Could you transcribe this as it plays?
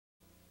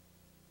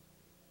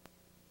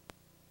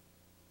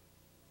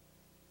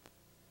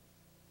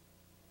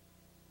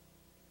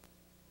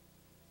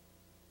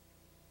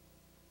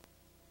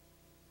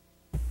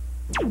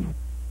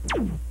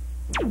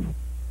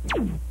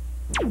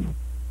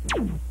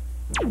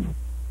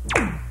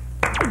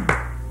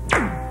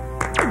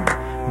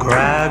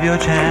Grab your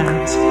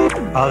chance,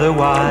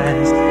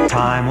 otherwise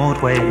time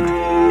won't wait,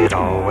 it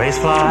always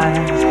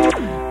flies.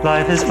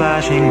 Life is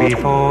flashing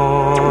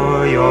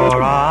before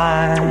your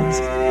eyes.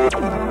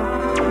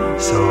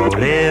 So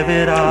live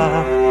it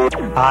up,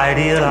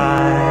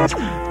 idealize,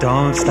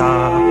 don't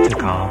stop to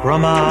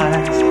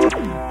compromise.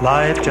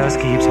 Life just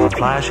keeps on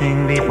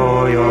flashing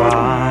before your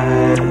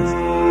eyes.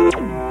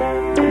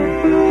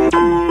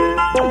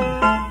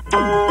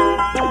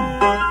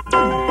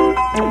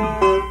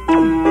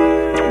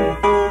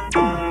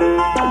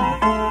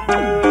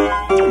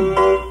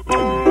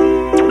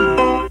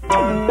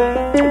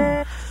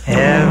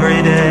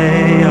 Every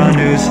day a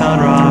new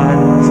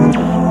sunrise,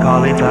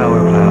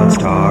 cauliflower clouds,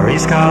 starry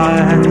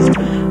skies.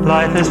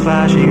 Life is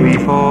flashing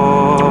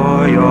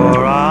before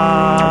your eyes.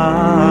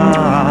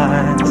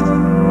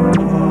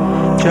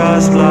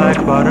 Just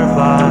like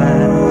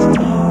butterflies,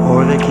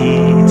 or the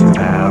key to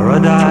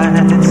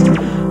paradise.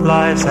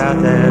 Life's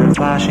out there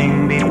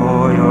flashing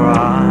before your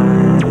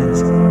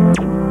eyes.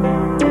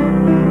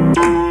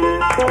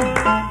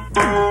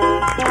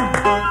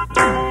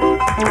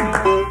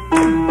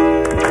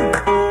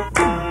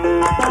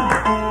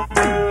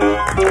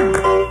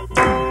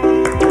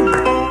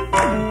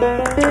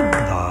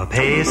 The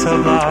pace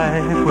of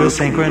life will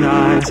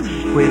synchronize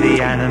with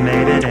the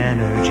animated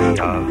energy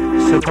of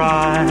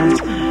surprise.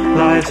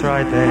 Life's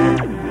right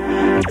there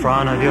in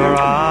front of your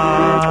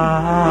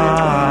eyes.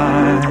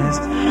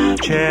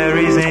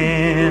 Cherries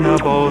in a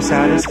bowl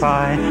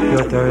satisfy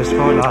your thirst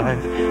for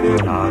life will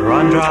not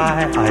run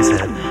dry. I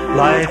said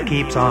life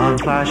keeps on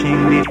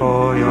flashing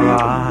before your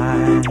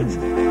eyes.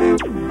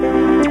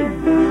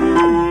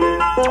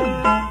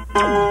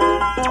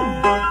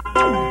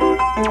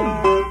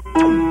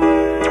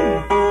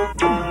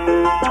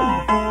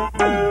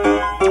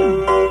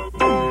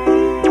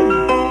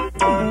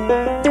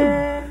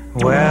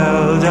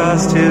 Well,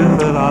 just to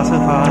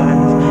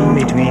philosophize,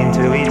 between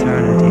two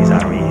eternities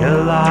I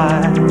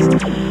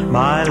realize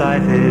my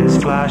life is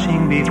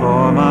flashing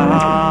before my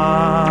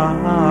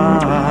eyes.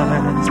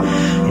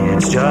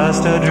 It's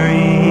just a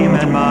dream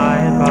and my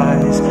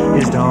advice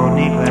is don't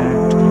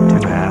neglect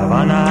to have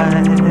a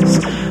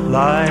nice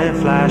life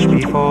flash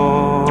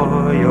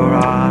before your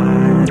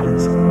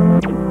eyes.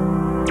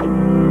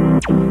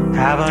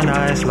 Have a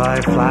nice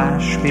life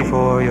flash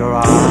before your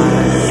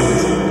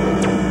eyes.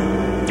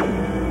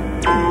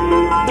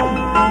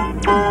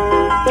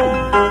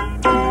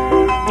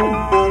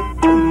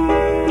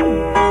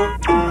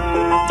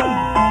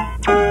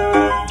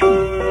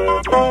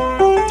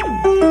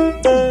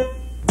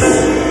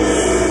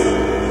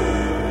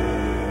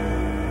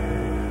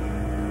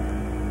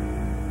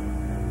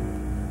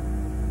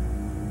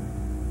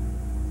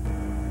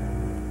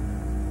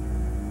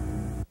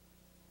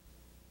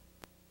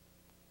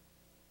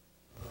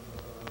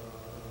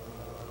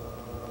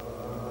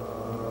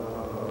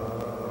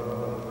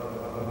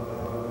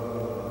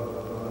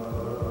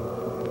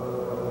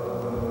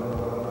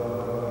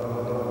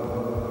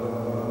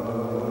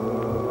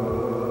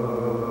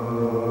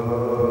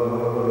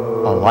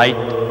 A light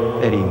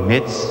that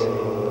emits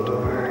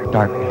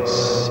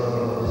darkness.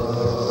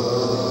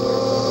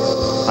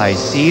 I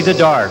see the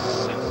dark,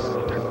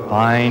 to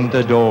find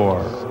the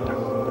door,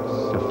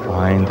 to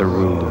find the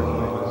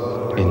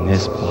room in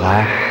this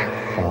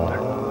black fog.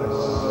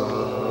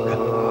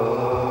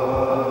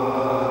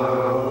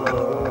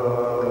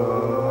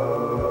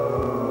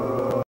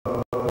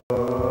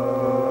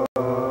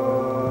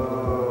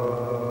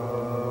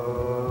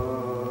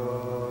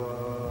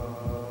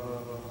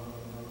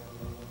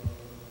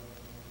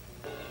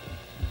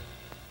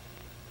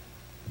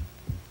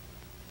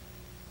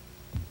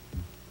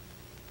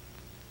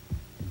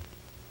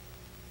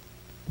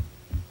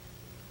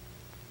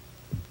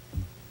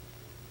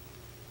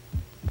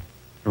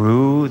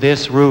 Through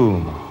this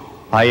room,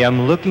 I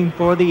am looking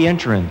for the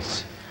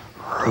entrance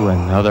to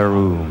another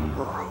room.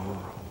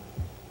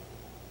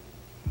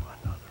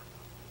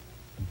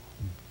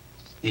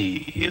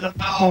 See the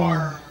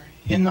power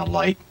in the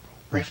light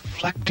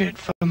reflected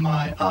from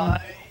my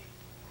eye.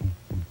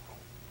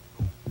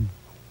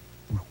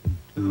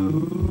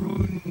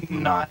 Do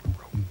not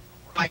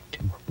fight.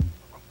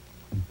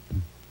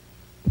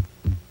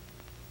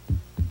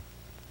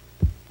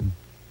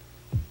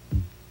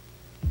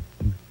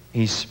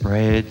 He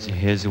spreads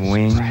his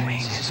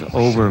wings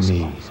over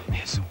me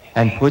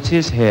and puts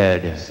his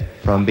head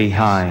from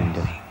behind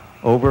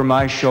over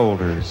my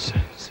shoulders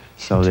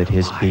so that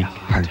his beak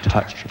can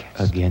touch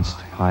against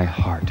my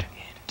heart.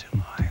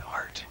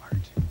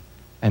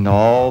 And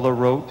all the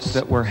ropes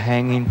that were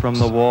hanging from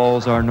the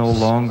walls are no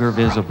longer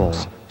visible.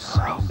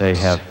 They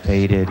have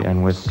faded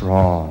and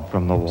withdrawn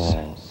from the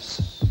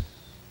walls.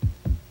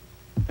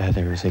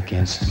 Feathers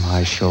against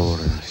my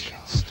shoulders,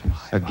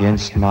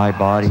 against my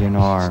body and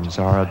arms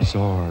are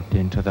absorbed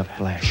into the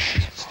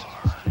flesh,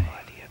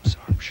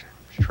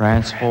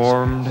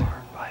 transformed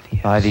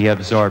by the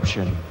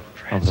absorption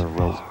of the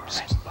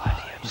ropes.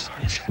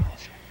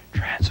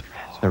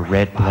 The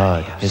red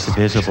blood is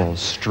visible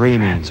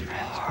streaming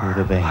through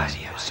the veins.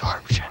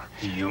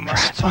 You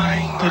must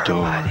find the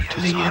door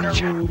to the inner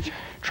room.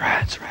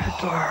 Transfer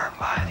the door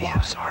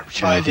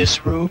by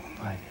this room.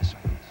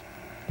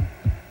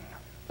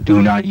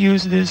 Do not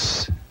use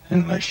this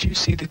unless you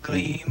see the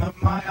gleam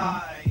of my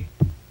eye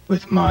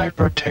with my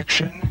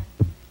protection.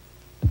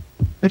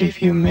 But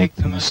if you make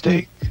the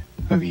mistake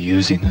of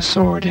using the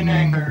sword in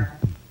anger,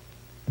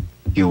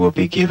 you will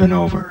be given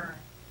over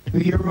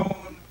to your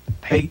own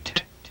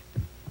fate.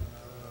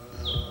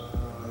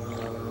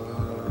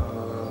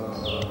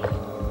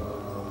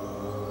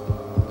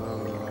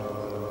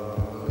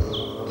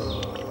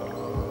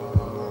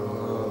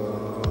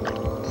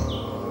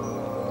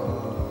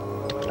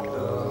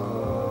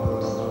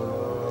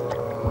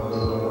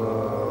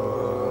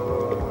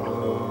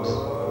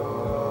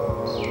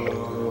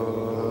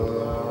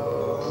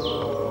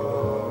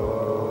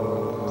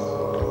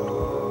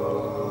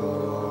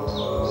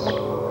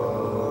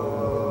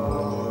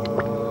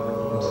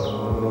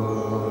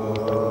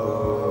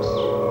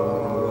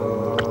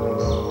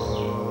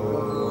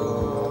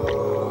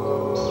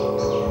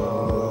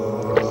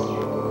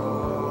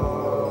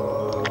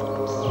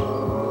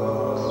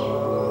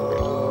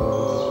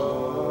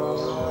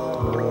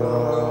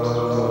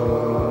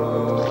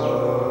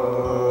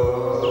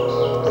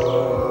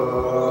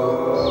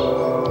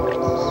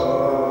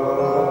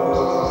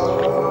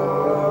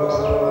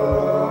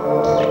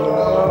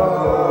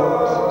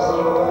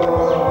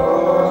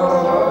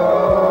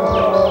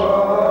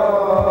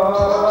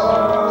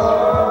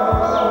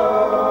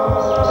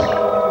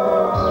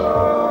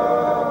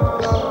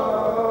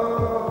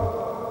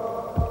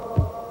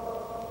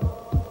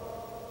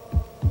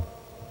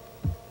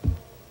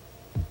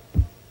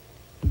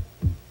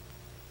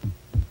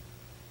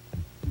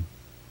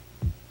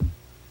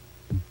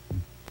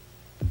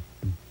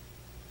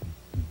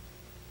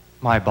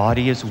 My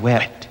body is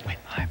wet.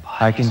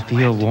 I can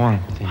feel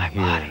warmth in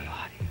here.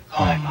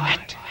 Come,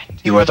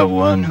 you are the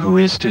one who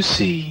is to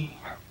see.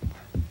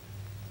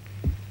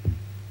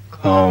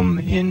 Come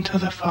into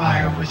the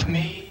fire with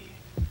me.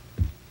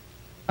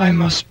 I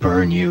must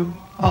burn you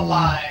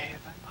alive.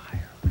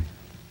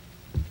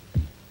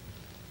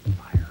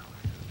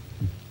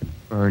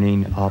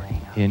 Burning up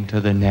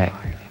into the neck,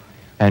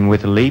 and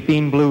with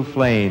leaping blue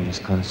flames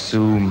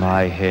consume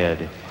my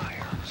head.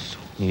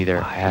 Neither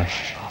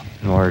ash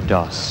nor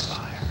dust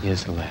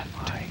is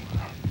left.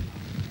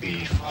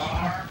 Be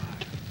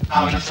formed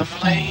out of the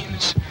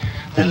flames,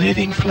 the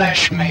living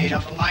flesh made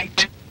of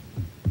light.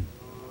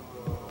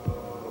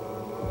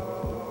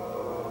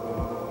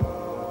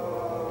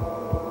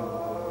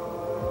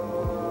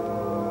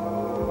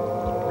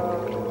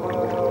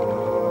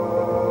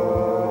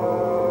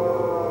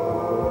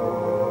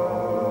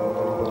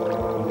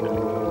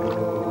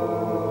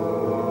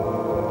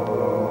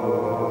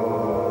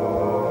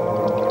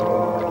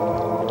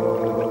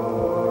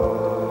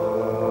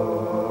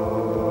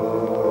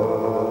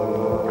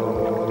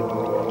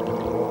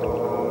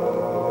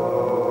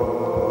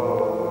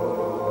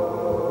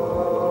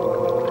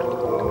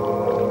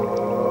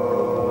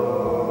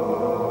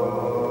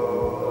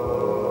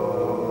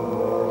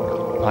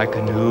 My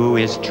canoe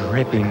is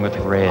dripping with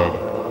red,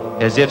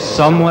 as if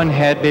someone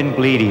had been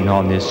bleeding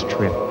on this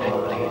trip,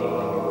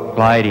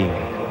 gliding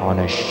on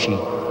a sheet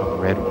of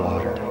red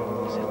water,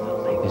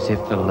 as if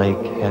the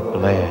lake had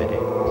bled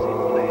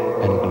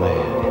and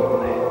bled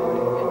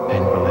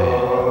and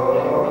bled.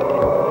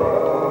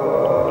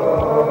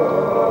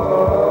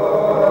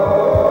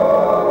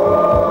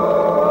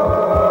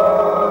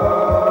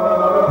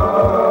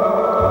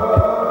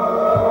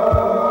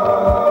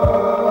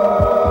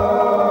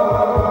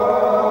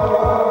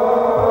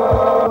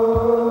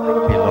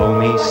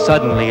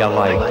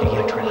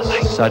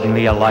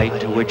 Suddenly a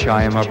light to which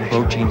I am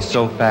approaching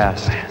so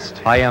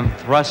fast. I am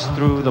thrust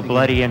through the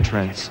bloody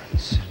entrance,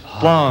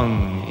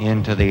 flung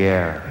into the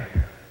air.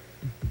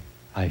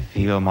 I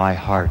feel my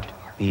heart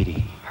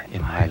beating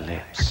in my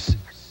lips.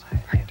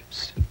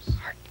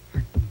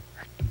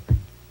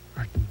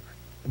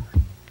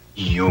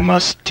 You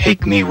must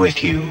take me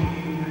with you.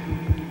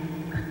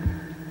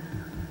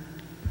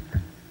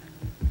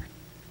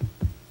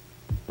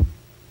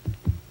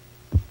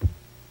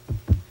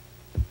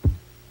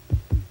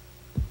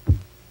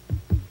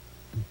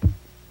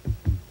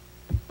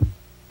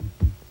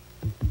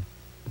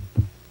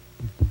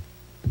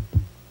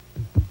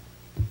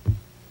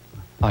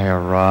 I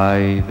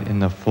arrive in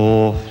the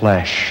full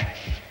flesh.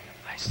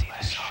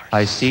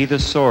 I see the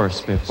source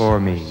before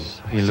me,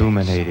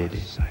 illuminated.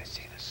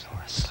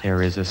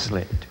 There is a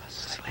slit.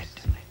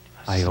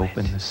 I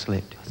open the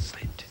slit.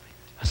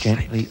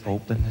 Gently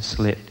open the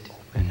slit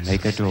and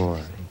make a door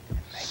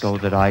so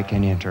that I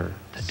can enter.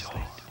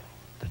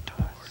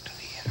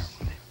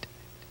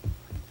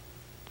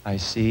 I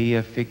see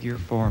a figure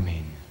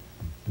forming,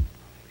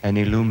 an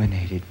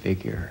illuminated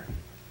figure.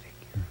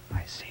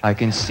 I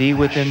can see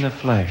within the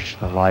flesh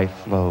the life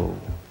flow,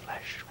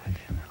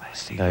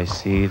 and I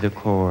see the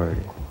cord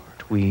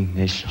between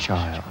this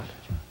child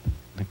and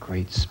the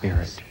Great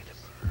Spirit.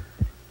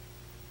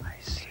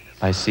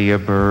 I see a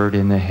bird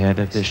in the head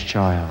of this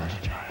child,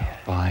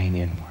 spine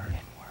inward,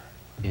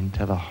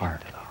 into the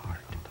heart,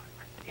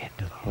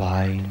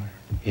 flying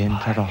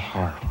into the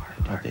heart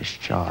of this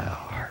child,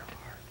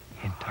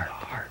 into her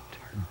heart.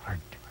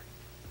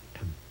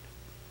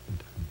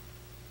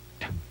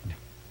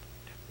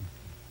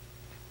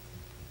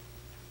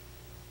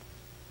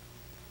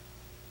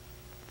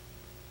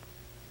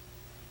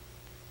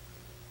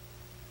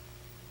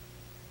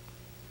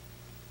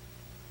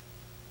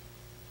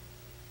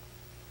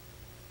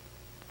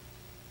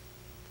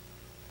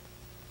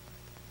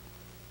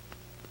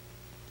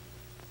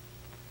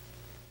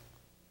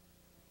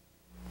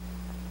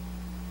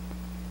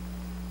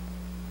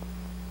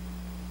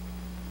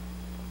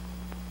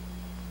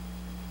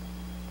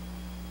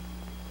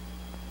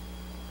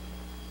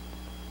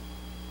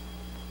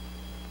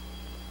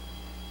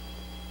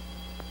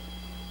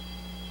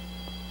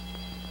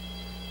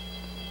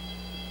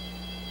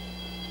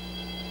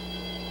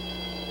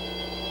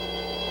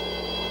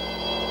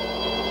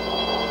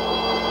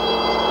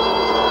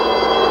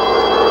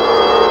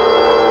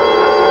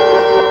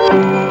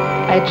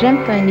 I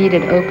dreamt I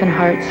needed open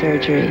heart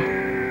surgery.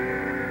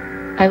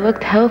 I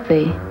looked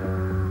healthy.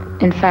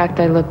 In fact,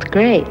 I looked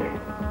great.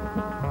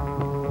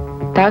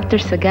 Dr.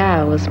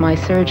 Segal was my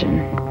surgeon.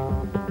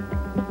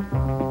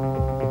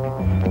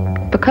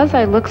 Because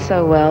I looked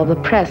so well, the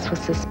press was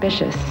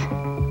suspicious.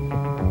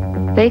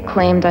 They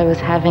claimed I was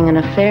having an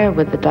affair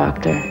with the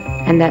doctor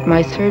and that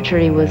my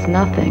surgery was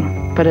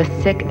nothing but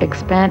a sick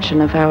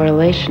expansion of our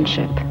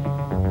relationship.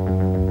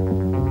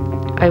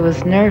 I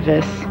was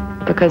nervous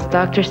because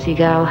Dr.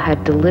 Segal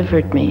had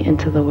delivered me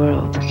into the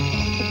world.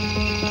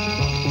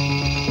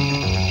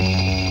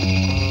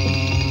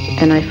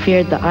 And I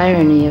feared the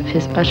irony of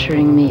his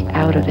ushering me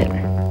out of it.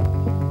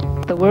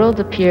 The world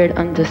appeared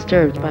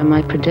undisturbed by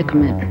my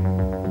predicament.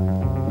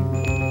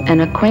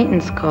 An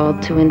acquaintance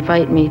called to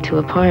invite me to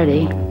a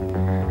party.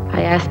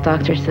 I asked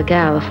Dr.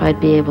 Segal if I'd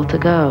be able to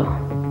go.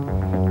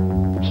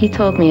 He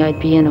told me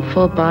I'd be in a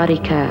full body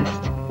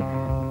cast,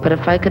 but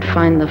if I could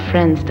find the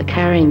friends to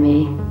carry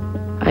me,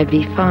 I'd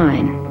be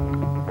fine.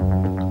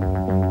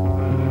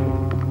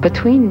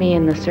 Between me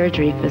and the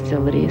surgery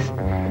facilities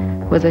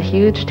was a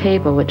huge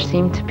table which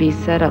seemed to be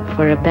set up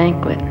for a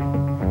banquet.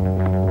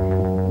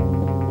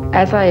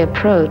 As I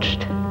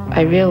approached,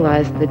 I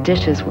realized the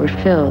dishes were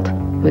filled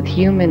with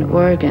human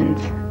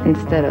organs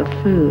instead of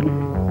food.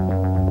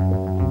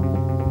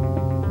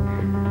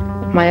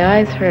 My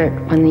eyes hurt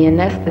when the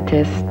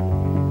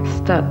anesthetist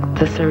stuck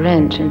the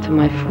syringe into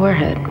my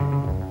forehead.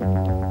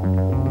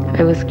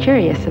 I was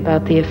curious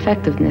about the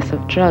effectiveness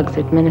of drugs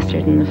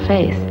administered in the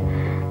face.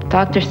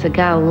 Dr.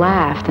 Segal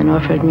laughed and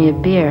offered me a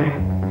beer.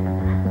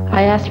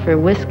 I asked for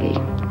whiskey,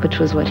 which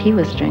was what he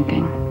was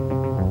drinking.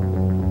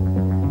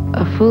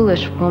 A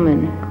foolish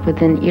woman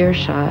within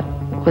earshot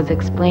was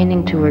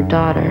explaining to her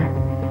daughter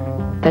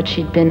that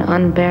she'd been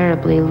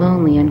unbearably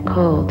lonely and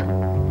cold,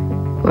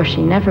 or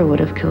she never would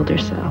have killed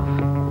herself.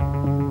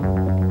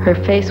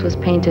 Her face was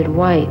painted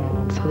white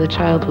so the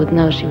child would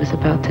know she was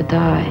about to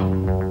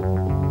die.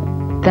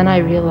 Then I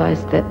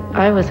realized that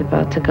I was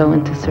about to go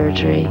into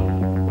surgery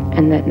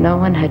and that no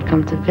one had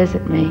come to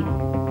visit me.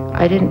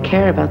 I didn't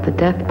care about the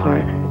death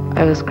part.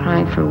 I was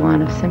crying for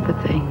want of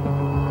sympathy.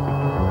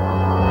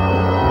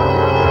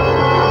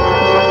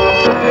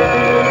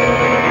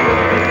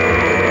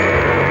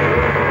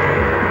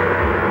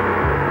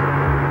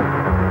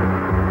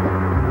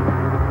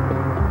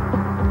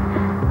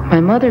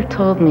 My mother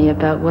told me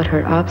about what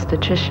her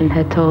obstetrician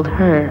had told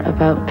her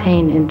about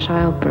pain in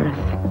childbirth.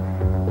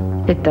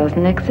 It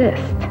doesn't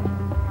exist.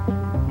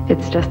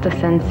 It's just a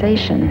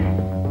sensation.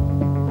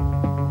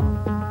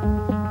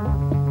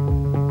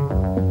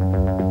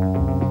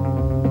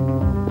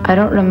 I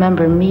don't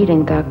remember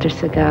meeting Dr.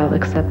 Segal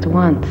except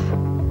once.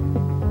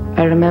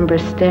 I remember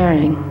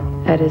staring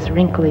at his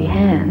wrinkly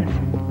hands.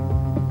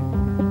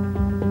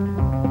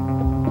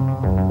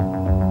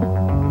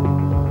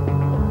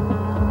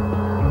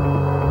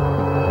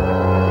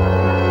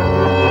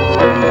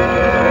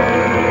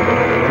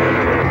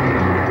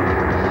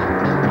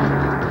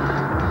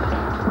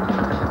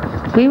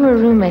 We were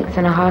roommates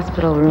in a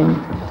hospital room,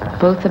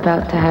 both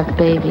about to have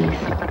babies.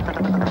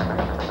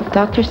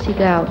 Dr.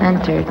 Segal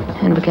entered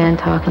and began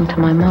talking to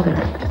my mother.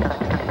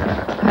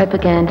 I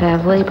began to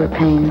have labor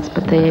pains,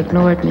 but they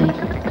ignored me.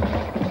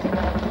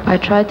 I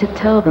tried to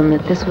tell them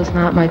that this was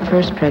not my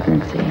first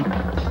pregnancy,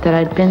 that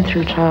I'd been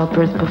through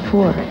childbirth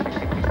before,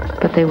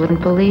 but they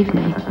wouldn't believe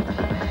me.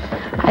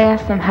 I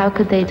asked them how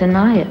could they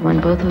deny it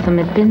when both of them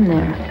had been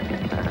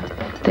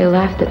there. They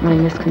laughed at my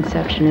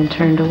misconception and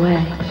turned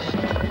away.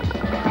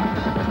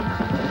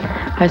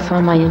 I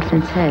saw my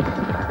infant's head.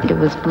 It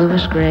was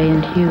bluish gray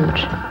and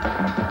huge.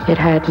 It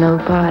had no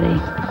body.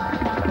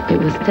 It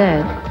was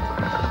dead,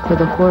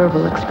 with a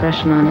horrible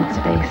expression on its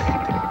face.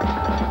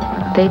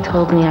 They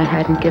told me I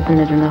hadn't given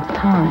it enough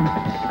time.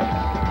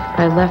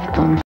 I left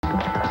them.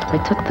 I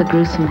took the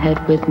gruesome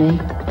head with me,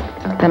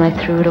 then I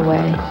threw it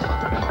away.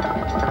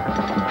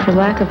 For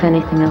lack of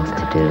anything else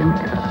to do,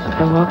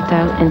 I walked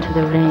out into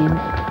the rain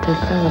to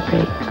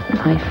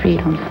celebrate my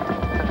freedom.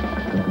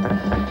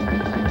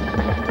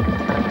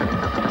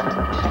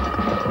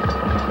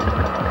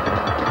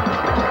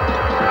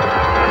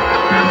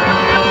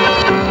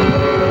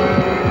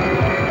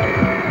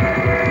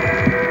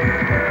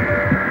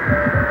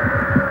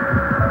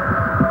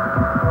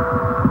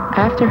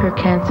 After her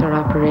cancer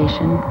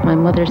operation, my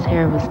mother's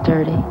hair was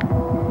dirty,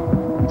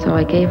 so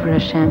I gave her a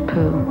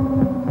shampoo.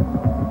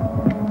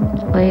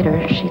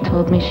 Later, she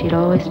told me she'd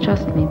always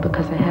trust me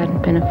because I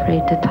hadn't been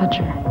afraid to touch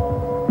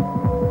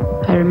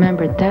her. I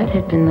remembered that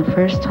had been the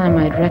first time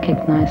I'd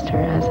recognized her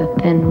as a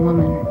thin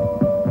woman.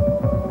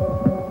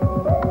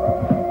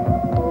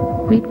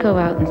 We'd go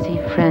out and see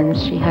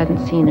friends she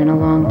hadn't seen in a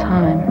long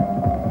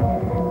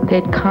time.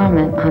 They'd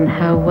comment on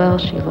how well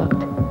she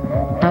looked,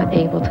 not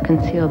able to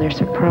conceal their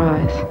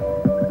surprise.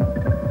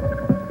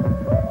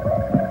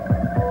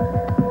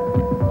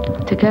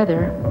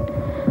 Together,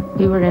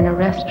 we were in a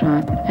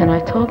restaurant, and I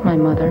told my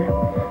mother,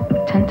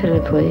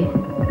 tentatively,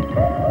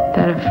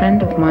 that a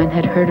friend of mine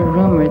had heard a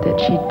rumor that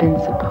she'd been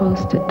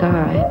supposed to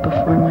die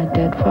before my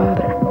dead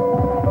father.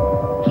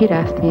 He'd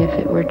asked me if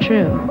it were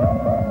true.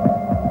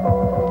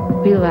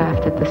 We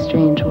laughed at the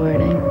strange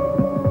wording.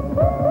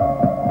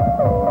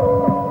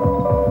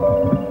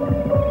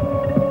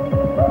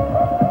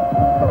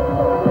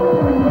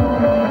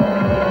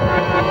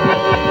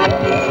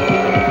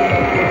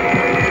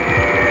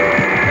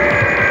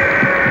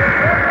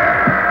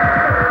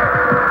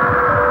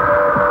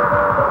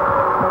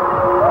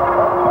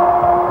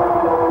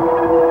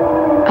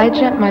 I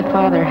dreamt my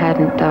father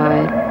hadn't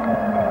died.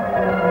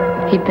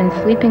 He'd been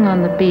sleeping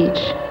on the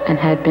beach and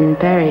had been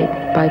buried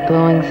by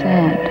blowing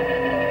sand.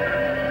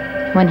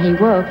 When he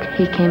woke,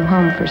 he came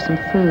home for some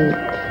food.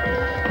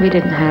 We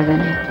didn't have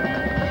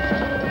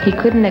any. He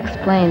couldn't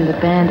explain the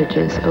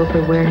bandages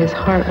over where his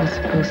heart was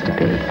supposed to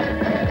be,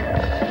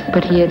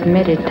 but he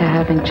admitted to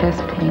having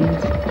chest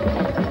pains.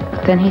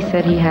 Then he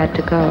said he had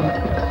to go.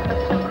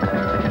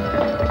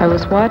 I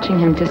was watching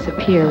him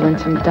disappear when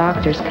some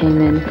doctors came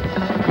in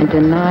and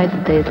denied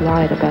that they'd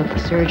lied about the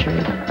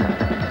surgery.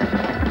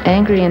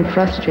 Angry and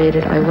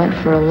frustrated, I went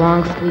for a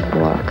long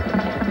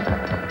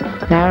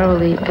sleepwalk,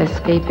 narrowly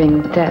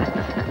escaping death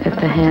at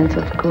the hands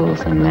of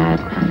ghouls and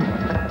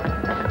madmen.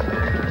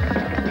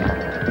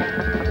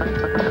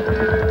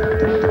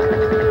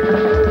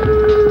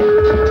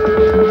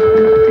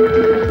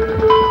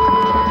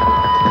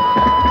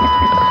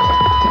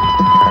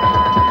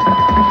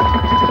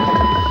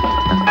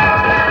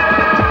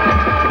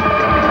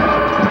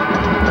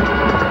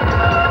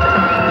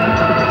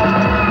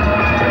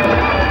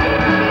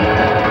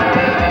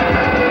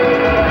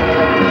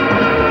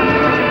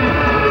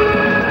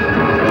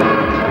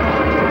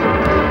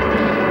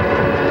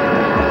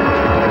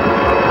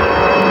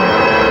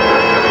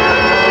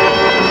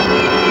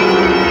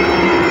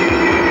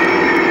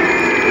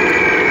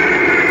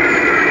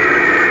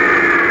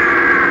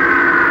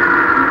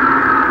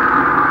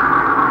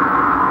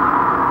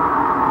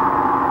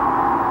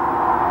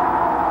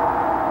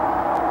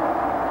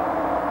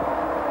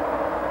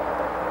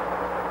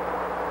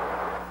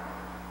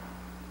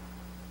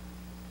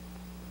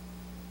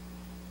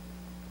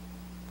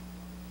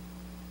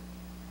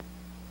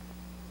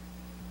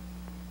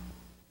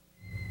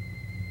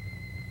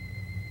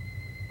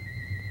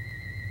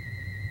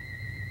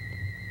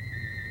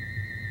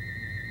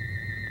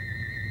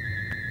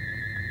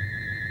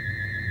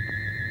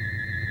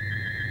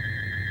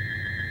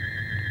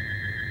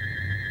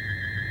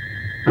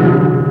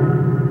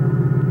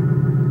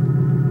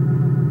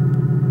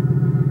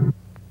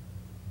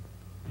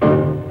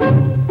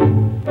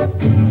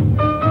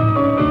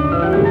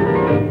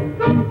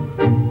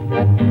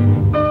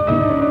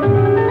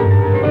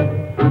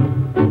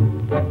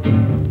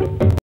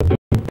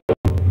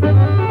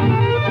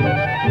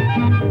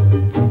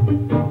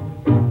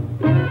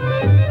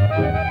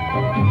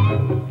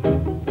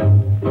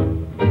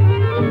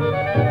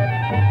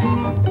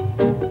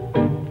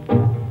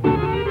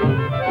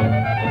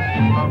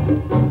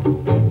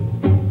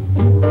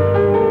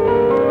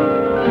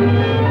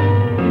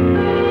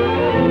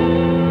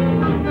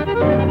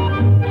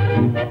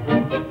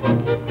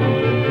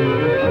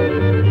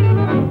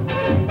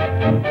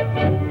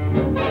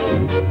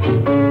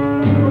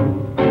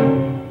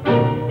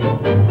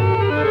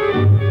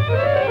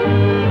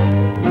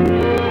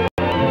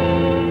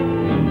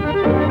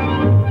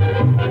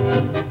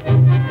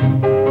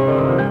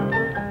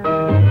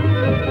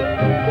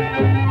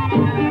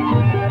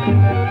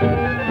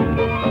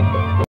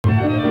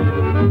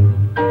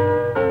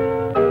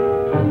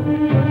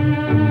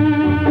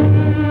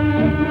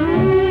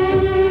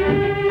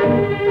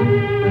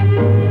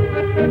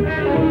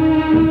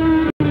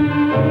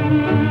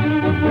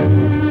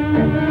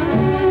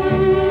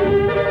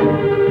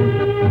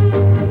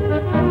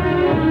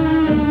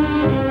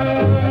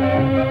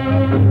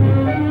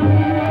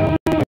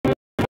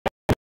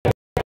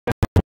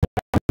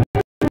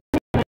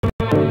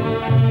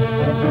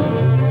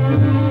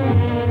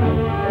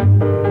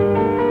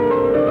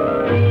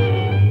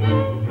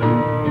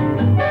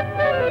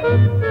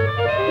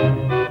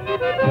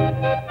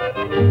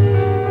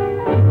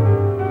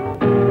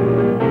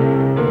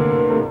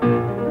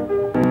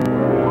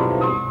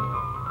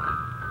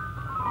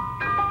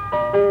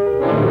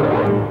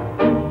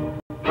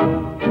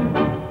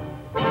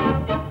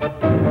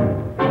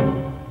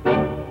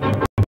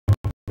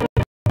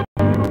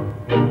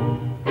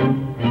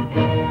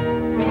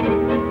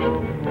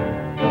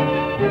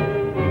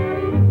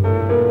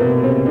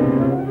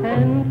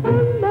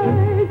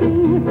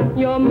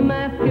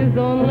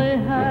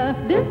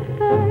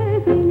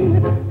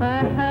 hypnotizing.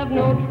 I have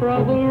no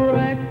trouble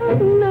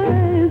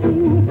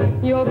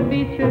recognizing your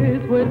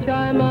features, which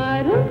I'm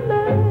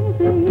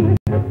idolizing.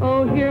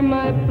 Oh, hear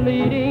my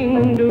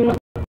pleading, do not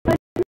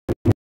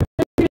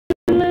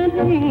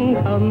relenting,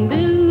 come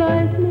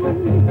delight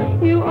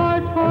me. You are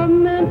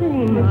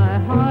tormenting my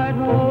heart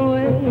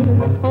always.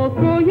 Oh,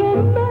 throw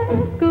your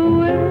mask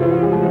away.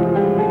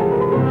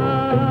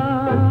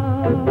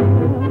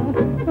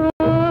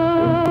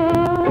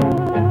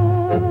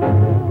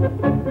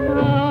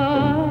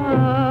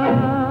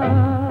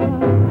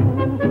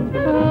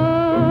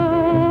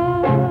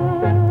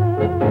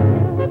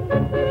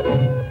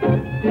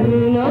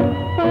 Do not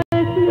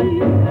fight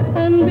me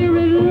and be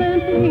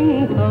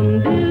relenting, come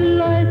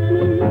delight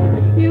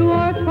me. You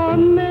are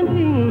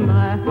tormenting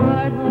my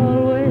heart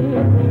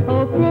always.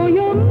 Oh, throw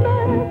your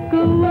mask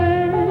away.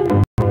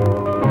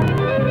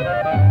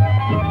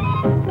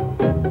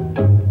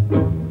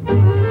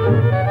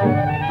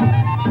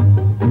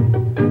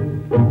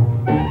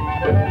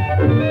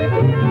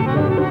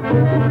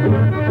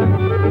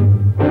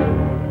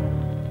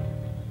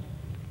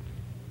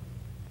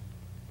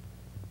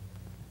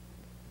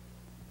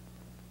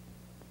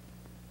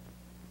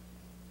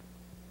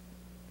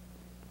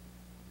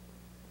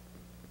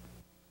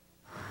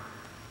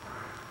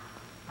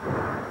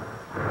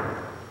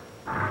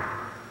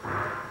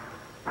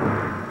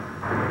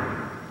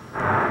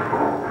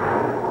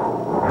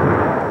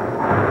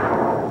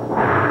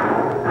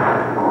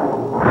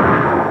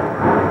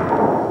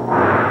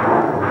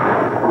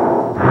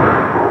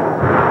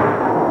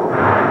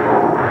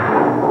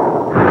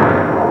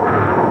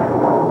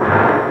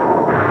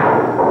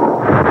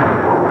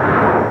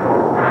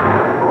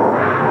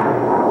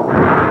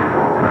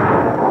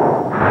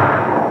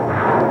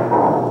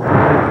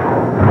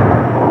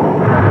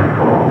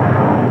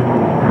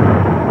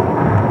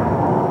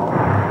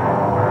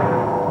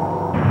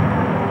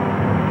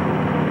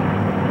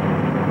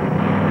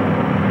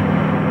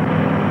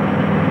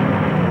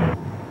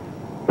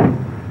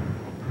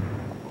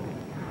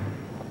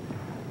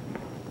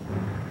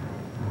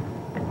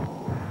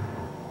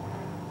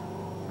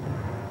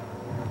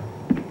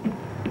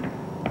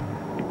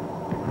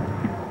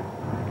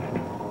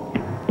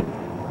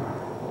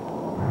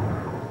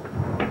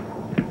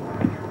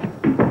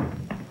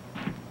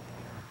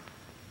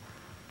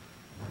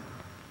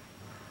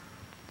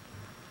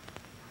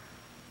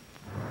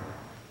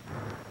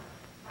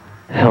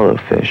 Hello,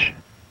 fish.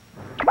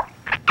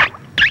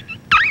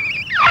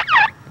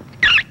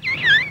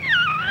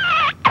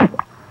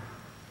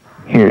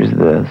 Here's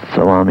the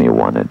salami you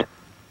wanted.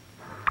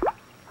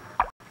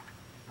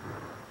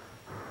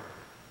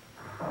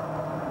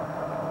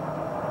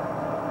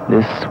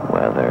 This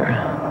weather.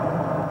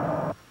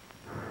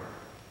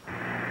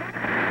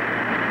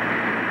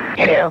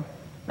 Hello,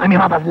 I'm your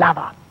mother's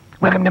lover.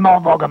 Welcome to more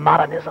vulgar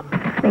modernism.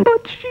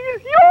 But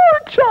she's your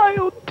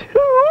child,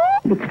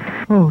 too.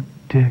 Oh,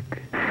 Dick.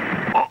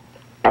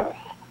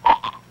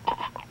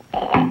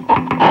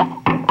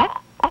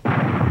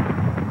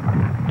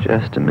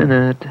 Just a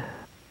minute.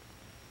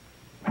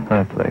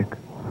 Hi, Blake.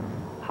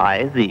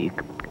 Hi, Zeke.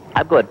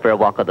 I'm going for a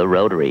walk on the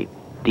Rotary.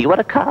 Do you want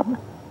to come?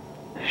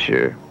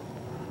 Sure.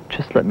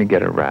 Just let me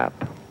get a wrap.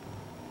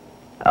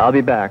 I'll be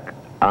back.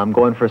 I'm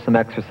going for some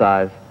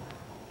exercise.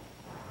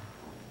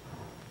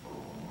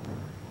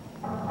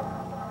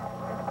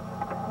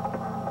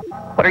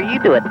 What are you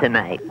doing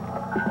tonight?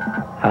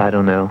 I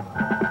don't know.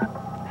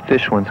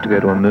 Fish wants to go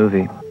to a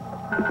movie.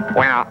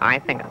 Well, I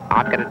think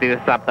I'm going to do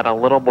something a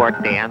little more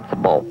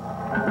danceable.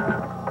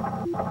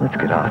 Let's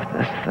get off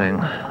this thing.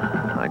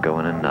 I go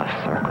in enough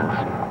circles.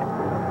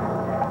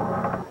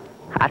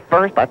 At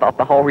first, I thought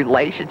the whole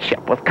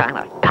relationship was kind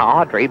of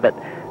tawdry, but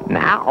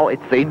now it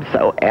seems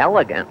so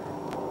elegant.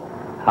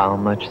 How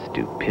much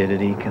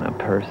stupidity can a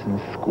person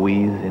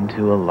squeeze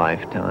into a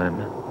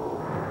lifetime?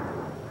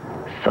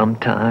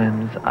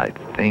 Sometimes I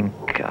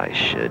think I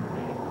should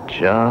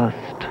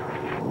just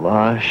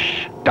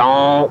flush.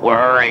 Don't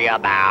worry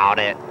about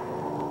it.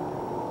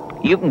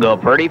 You can go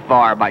pretty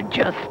far by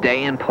just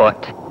staying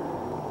put.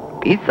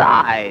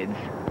 Besides,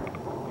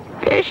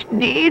 fish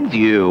needs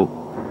you.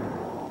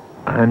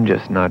 I'm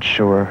just not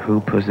sure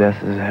who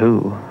possesses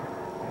who.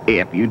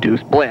 If you two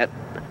split,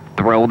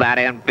 throw that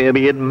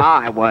amphibian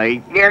my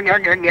way. True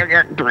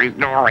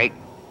story.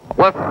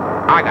 Listen,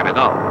 I gotta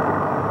go.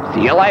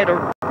 See you later.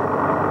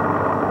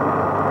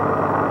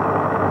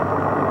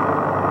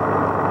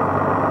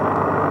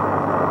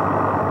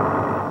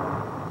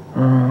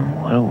 Oh,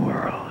 what a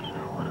world.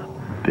 What a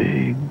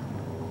big,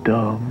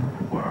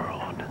 dumb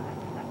world.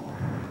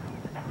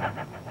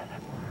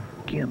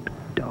 Gimp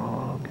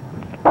dog.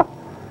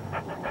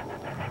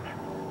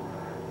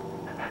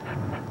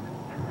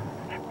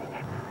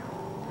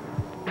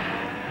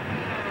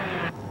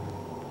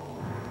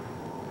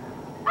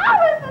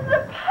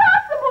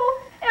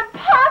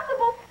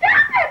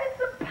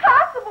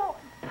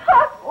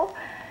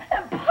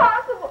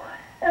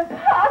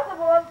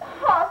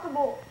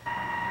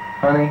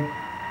 Honey,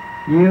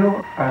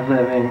 you are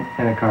living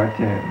in a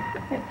cartoon.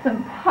 It's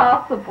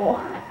impossible.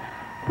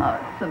 Oh,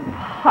 it's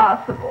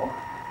impossible.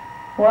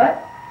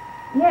 What?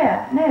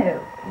 Yeah, no.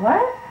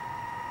 What?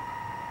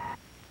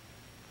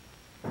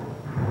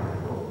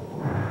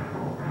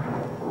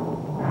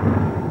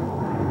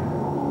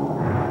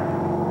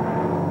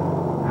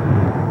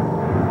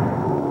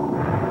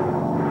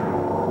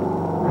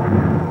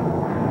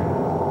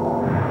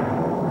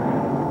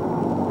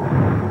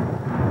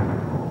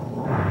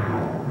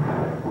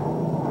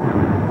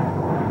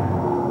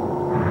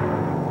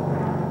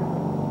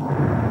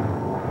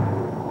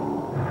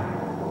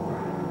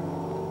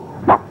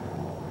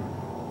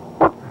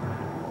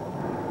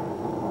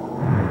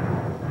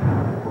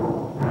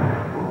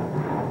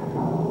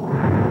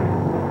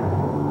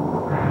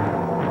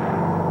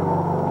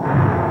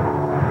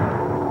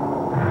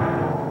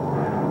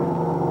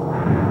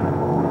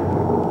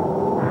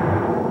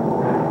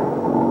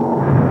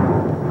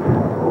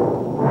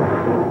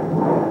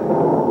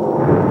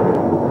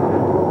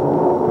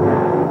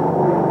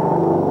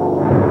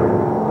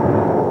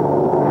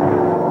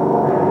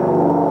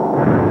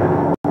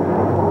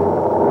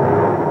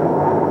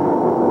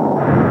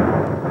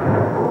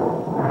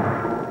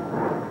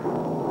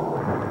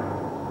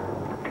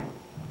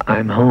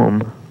 I'm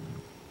home.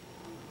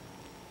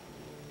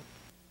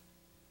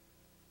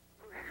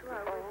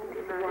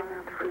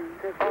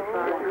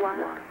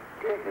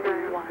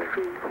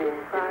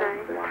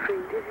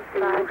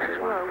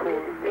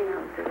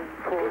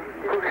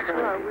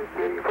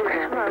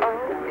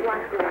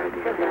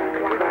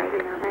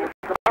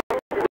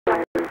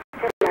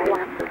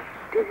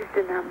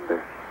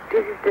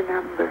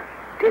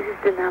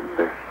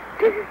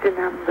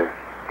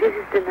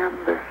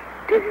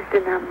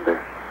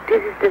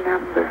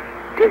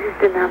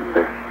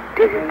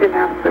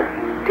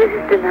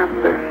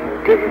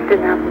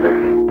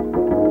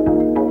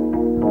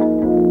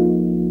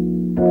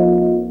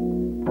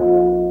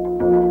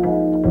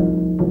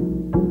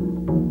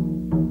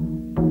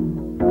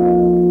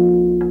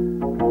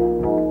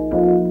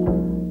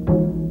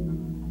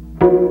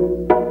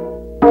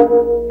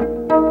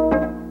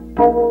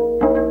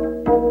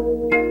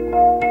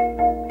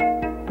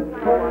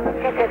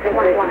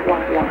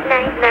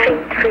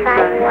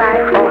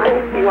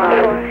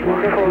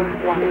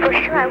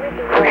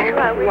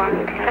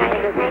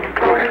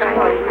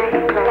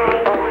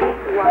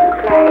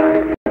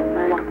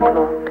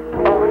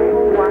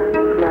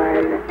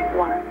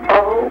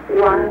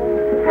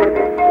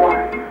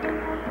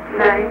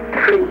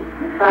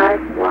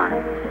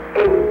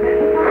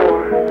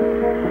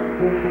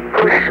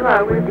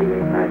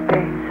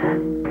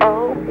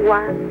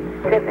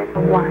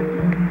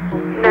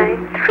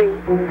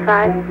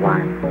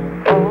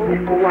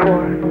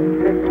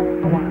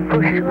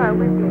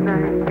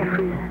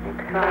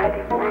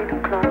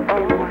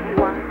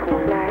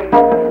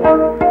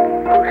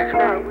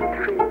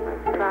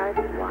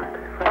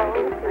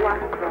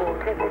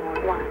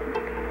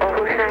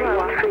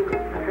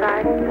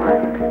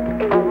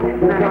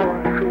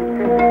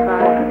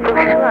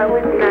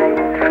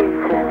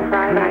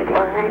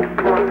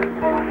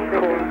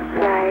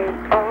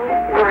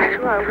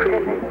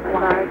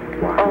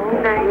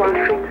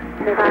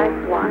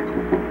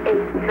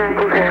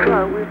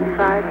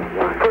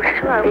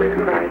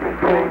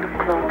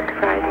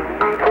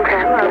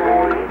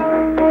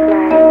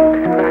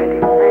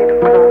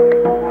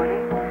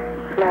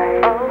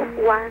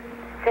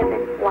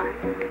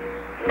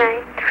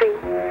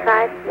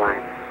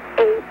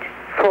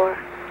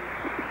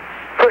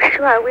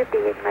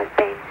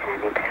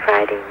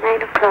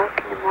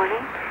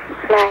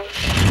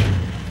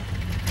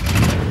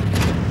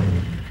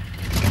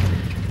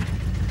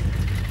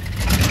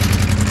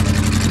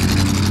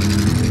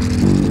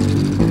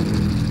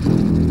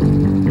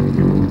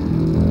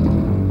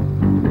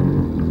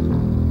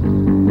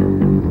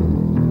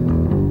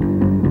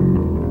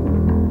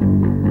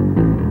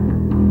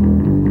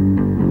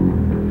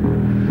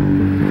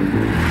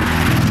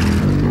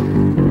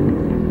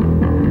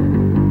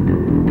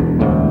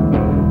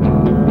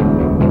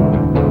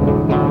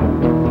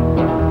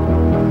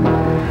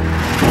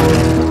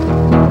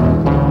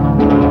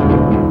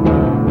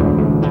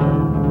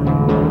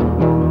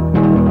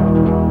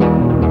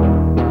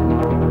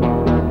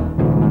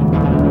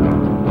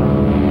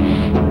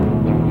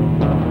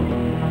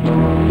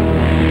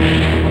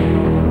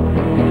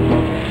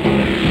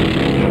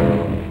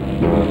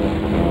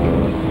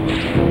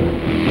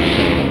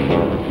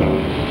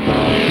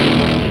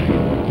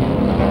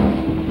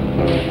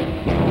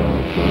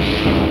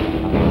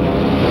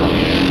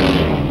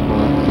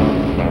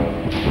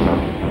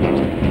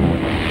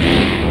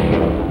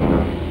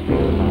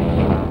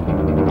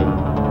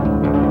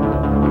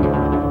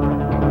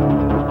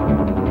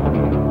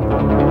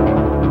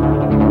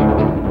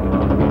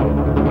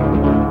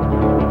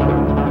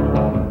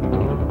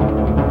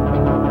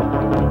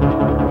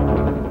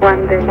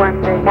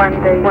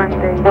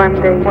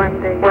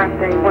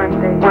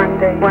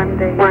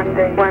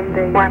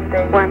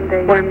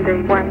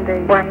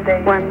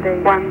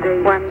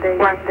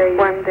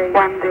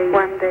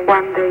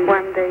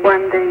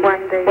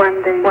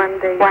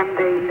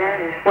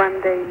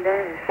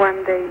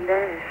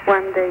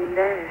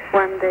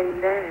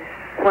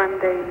 One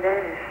day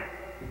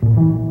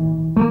less.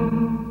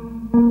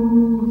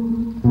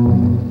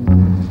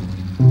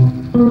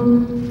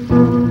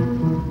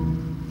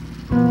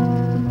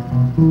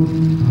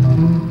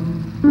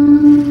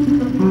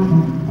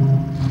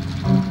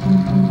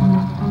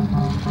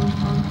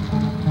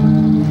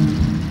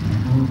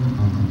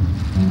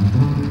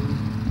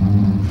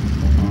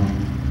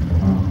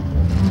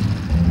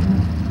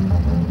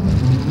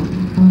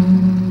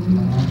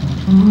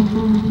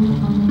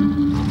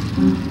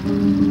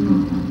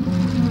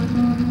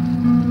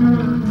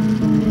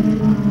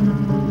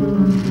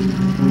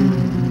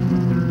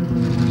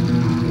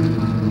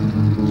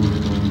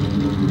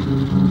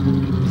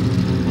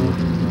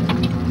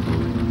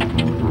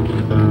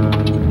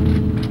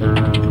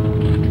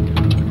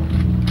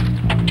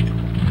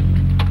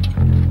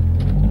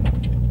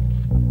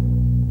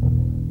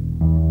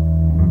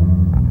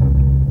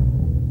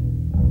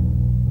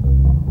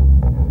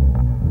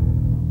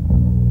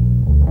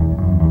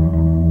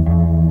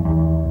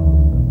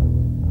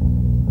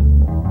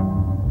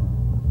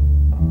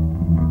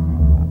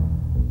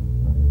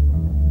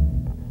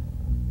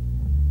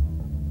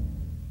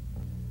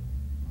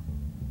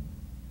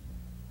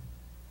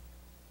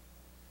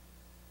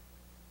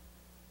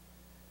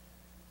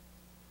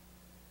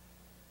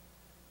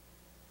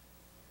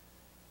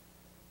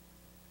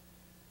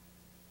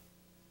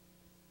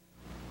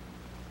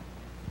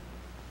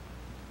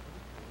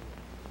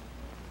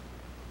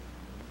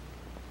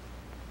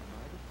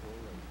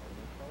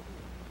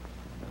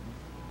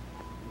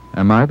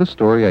 Am I the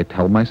story I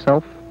tell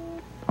myself?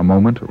 A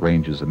moment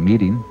arranges a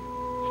meeting.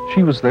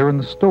 She was there in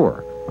the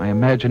store. My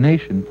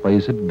imagination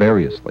plays it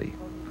variously.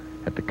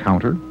 At the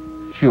counter,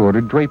 she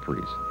ordered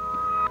draperies.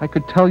 I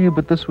could tell you,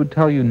 but this would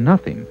tell you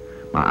nothing.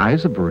 My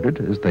eyes averted,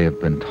 as they have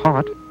been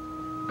taught.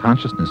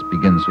 Consciousness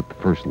begins with the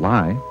first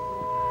lie.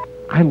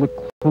 I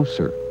look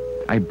closer.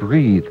 I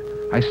breathe.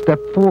 I step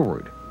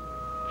forward.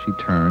 She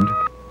turned.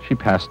 She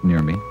passed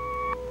near me.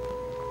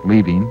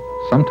 Leaving,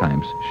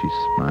 sometimes she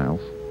smiles.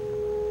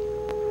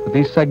 With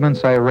these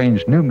segments, I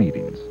arrange new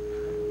meetings.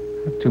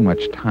 I have too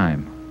much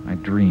time. I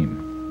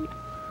dream.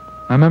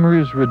 My memory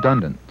is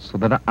redundant, so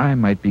that I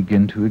might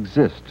begin to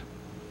exist.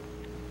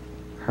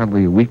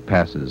 Hardly a week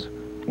passes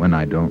when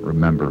I don't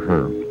remember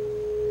her.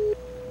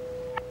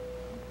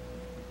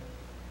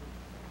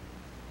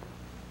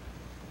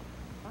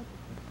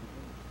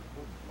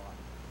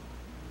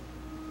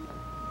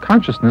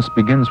 Consciousness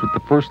begins with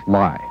the first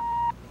lie.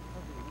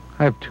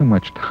 I have too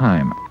much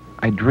time.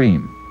 I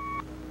dream.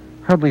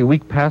 Hardly a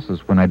week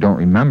passes when I don't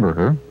remember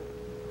her.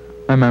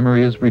 My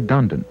memory is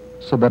redundant,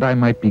 so that I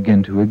might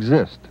begin to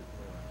exist.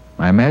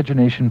 My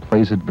imagination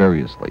plays it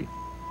variously.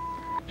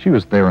 She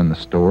was there in the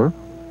store.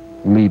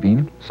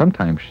 Leaving,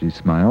 sometimes she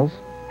smiles.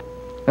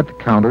 At the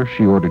counter,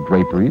 she ordered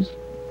draperies.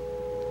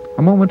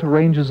 A moment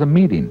arranges a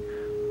meeting.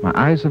 My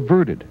eyes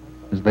averted,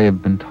 as they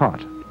have been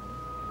taught.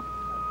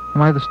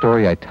 Am I the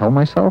story I tell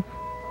myself?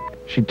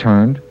 She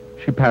turned.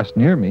 She passed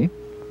near me.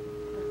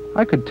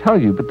 I could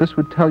tell you, but this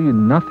would tell you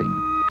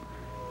nothing.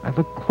 I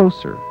look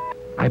closer.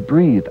 I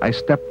breathe. I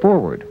step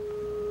forward.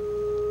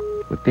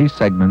 With these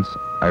segments,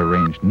 I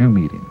arrange new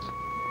meetings.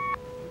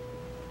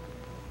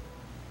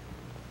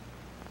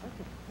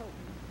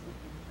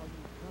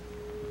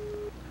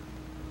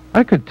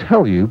 I could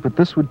tell you, but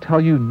this would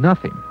tell you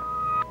nothing.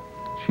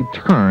 She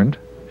turned.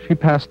 She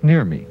passed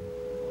near me.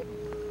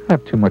 I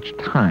have too much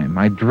time.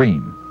 I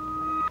dream.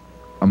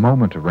 A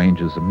moment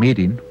arranges a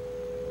meeting.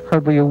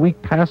 Hardly a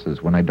week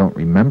passes when I don't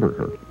remember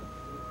her.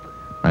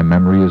 My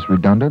memory is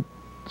redundant,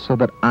 so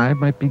that I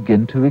might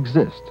begin to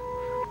exist.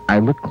 I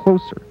look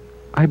closer.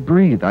 I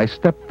breathe. I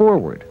step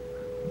forward.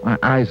 My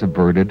eyes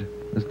averted,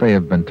 as they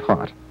have been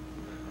taught.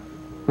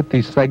 With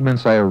these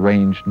segments, I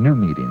arrange new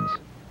meetings.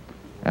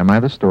 Am I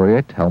the story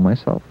I tell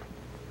myself?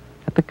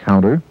 At the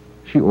counter,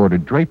 she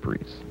ordered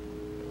draperies.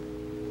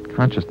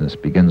 Consciousness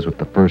begins with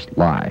the first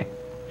lie.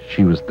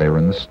 She was there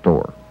in the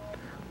store.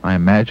 My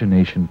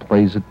imagination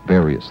plays it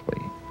variously.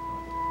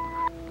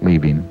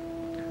 Leaving,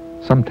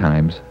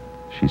 sometimes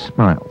she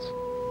smiles.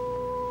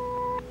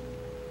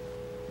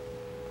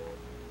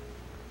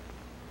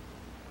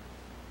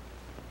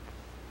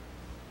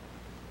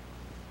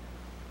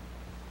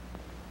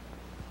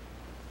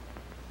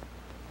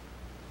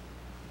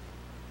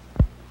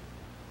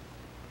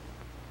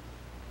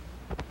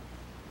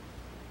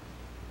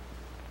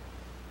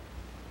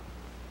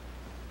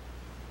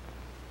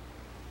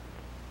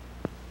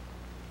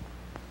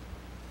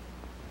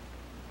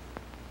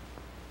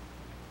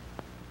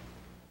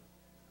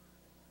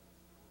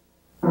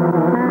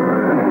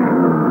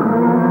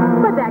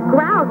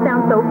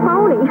 So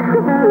phony.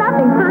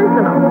 Nothing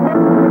personal.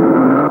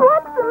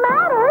 What's the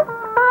matter?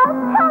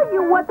 I'll tell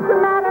you what's the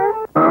matter.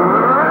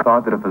 I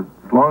thought that if as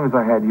long as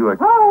I had you,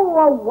 Go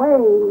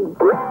away.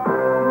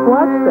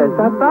 What's this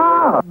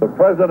about? The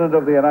President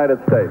of the United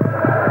States.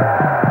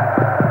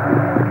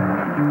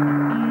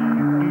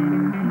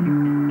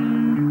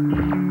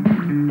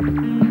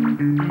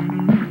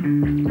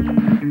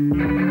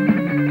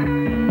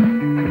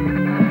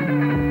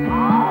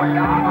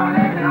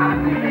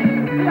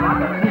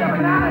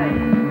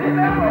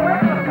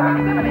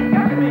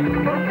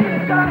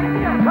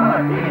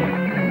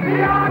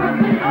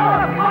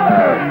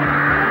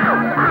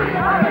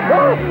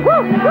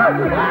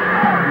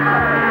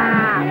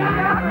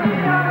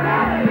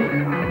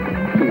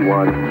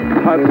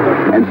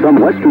 And some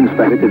Western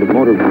speculative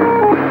motor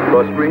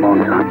long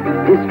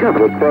time.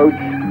 Discover approach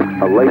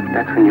a late.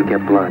 That's when you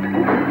get blood.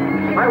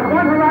 I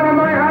want her out of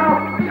my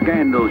house!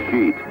 Scandal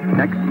sheet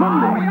next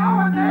Monday.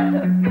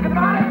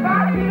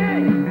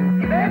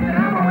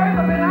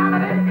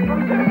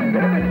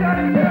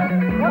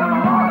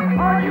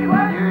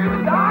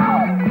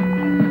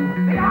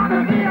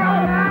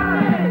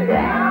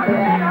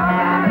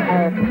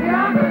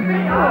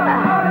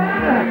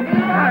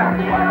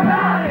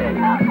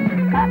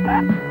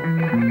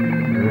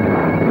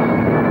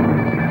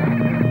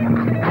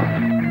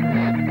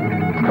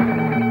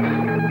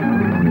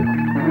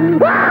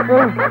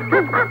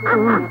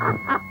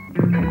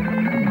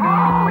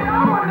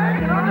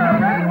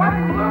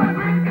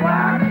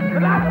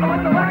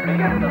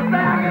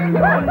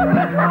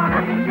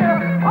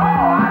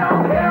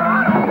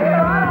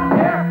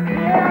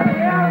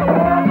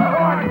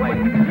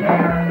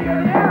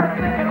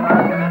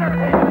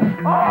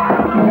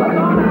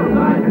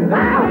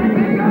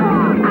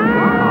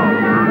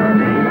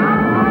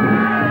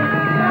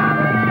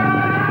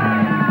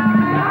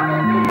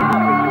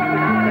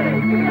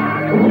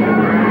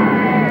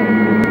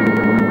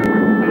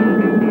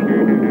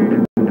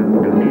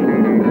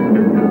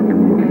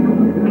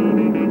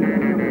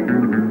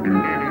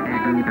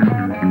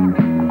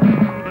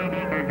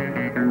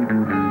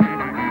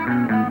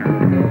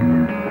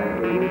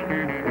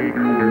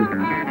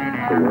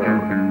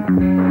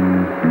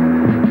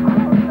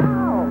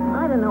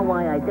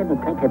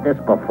 didn't think of this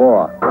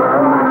before.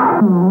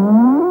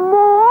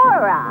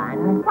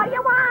 Moron! What do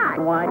you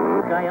want? Why,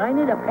 I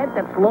need a pet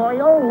that's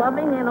loyal,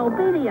 loving, and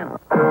obedient.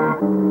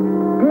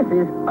 This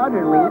is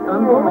utterly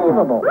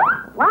unbelievable.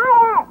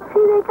 Wyatt!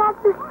 See, they got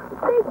this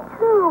big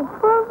tube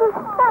full of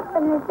stuff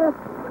and they just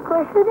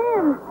squish it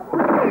in.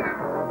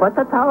 Put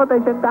the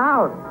television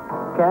down.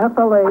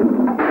 Carefully.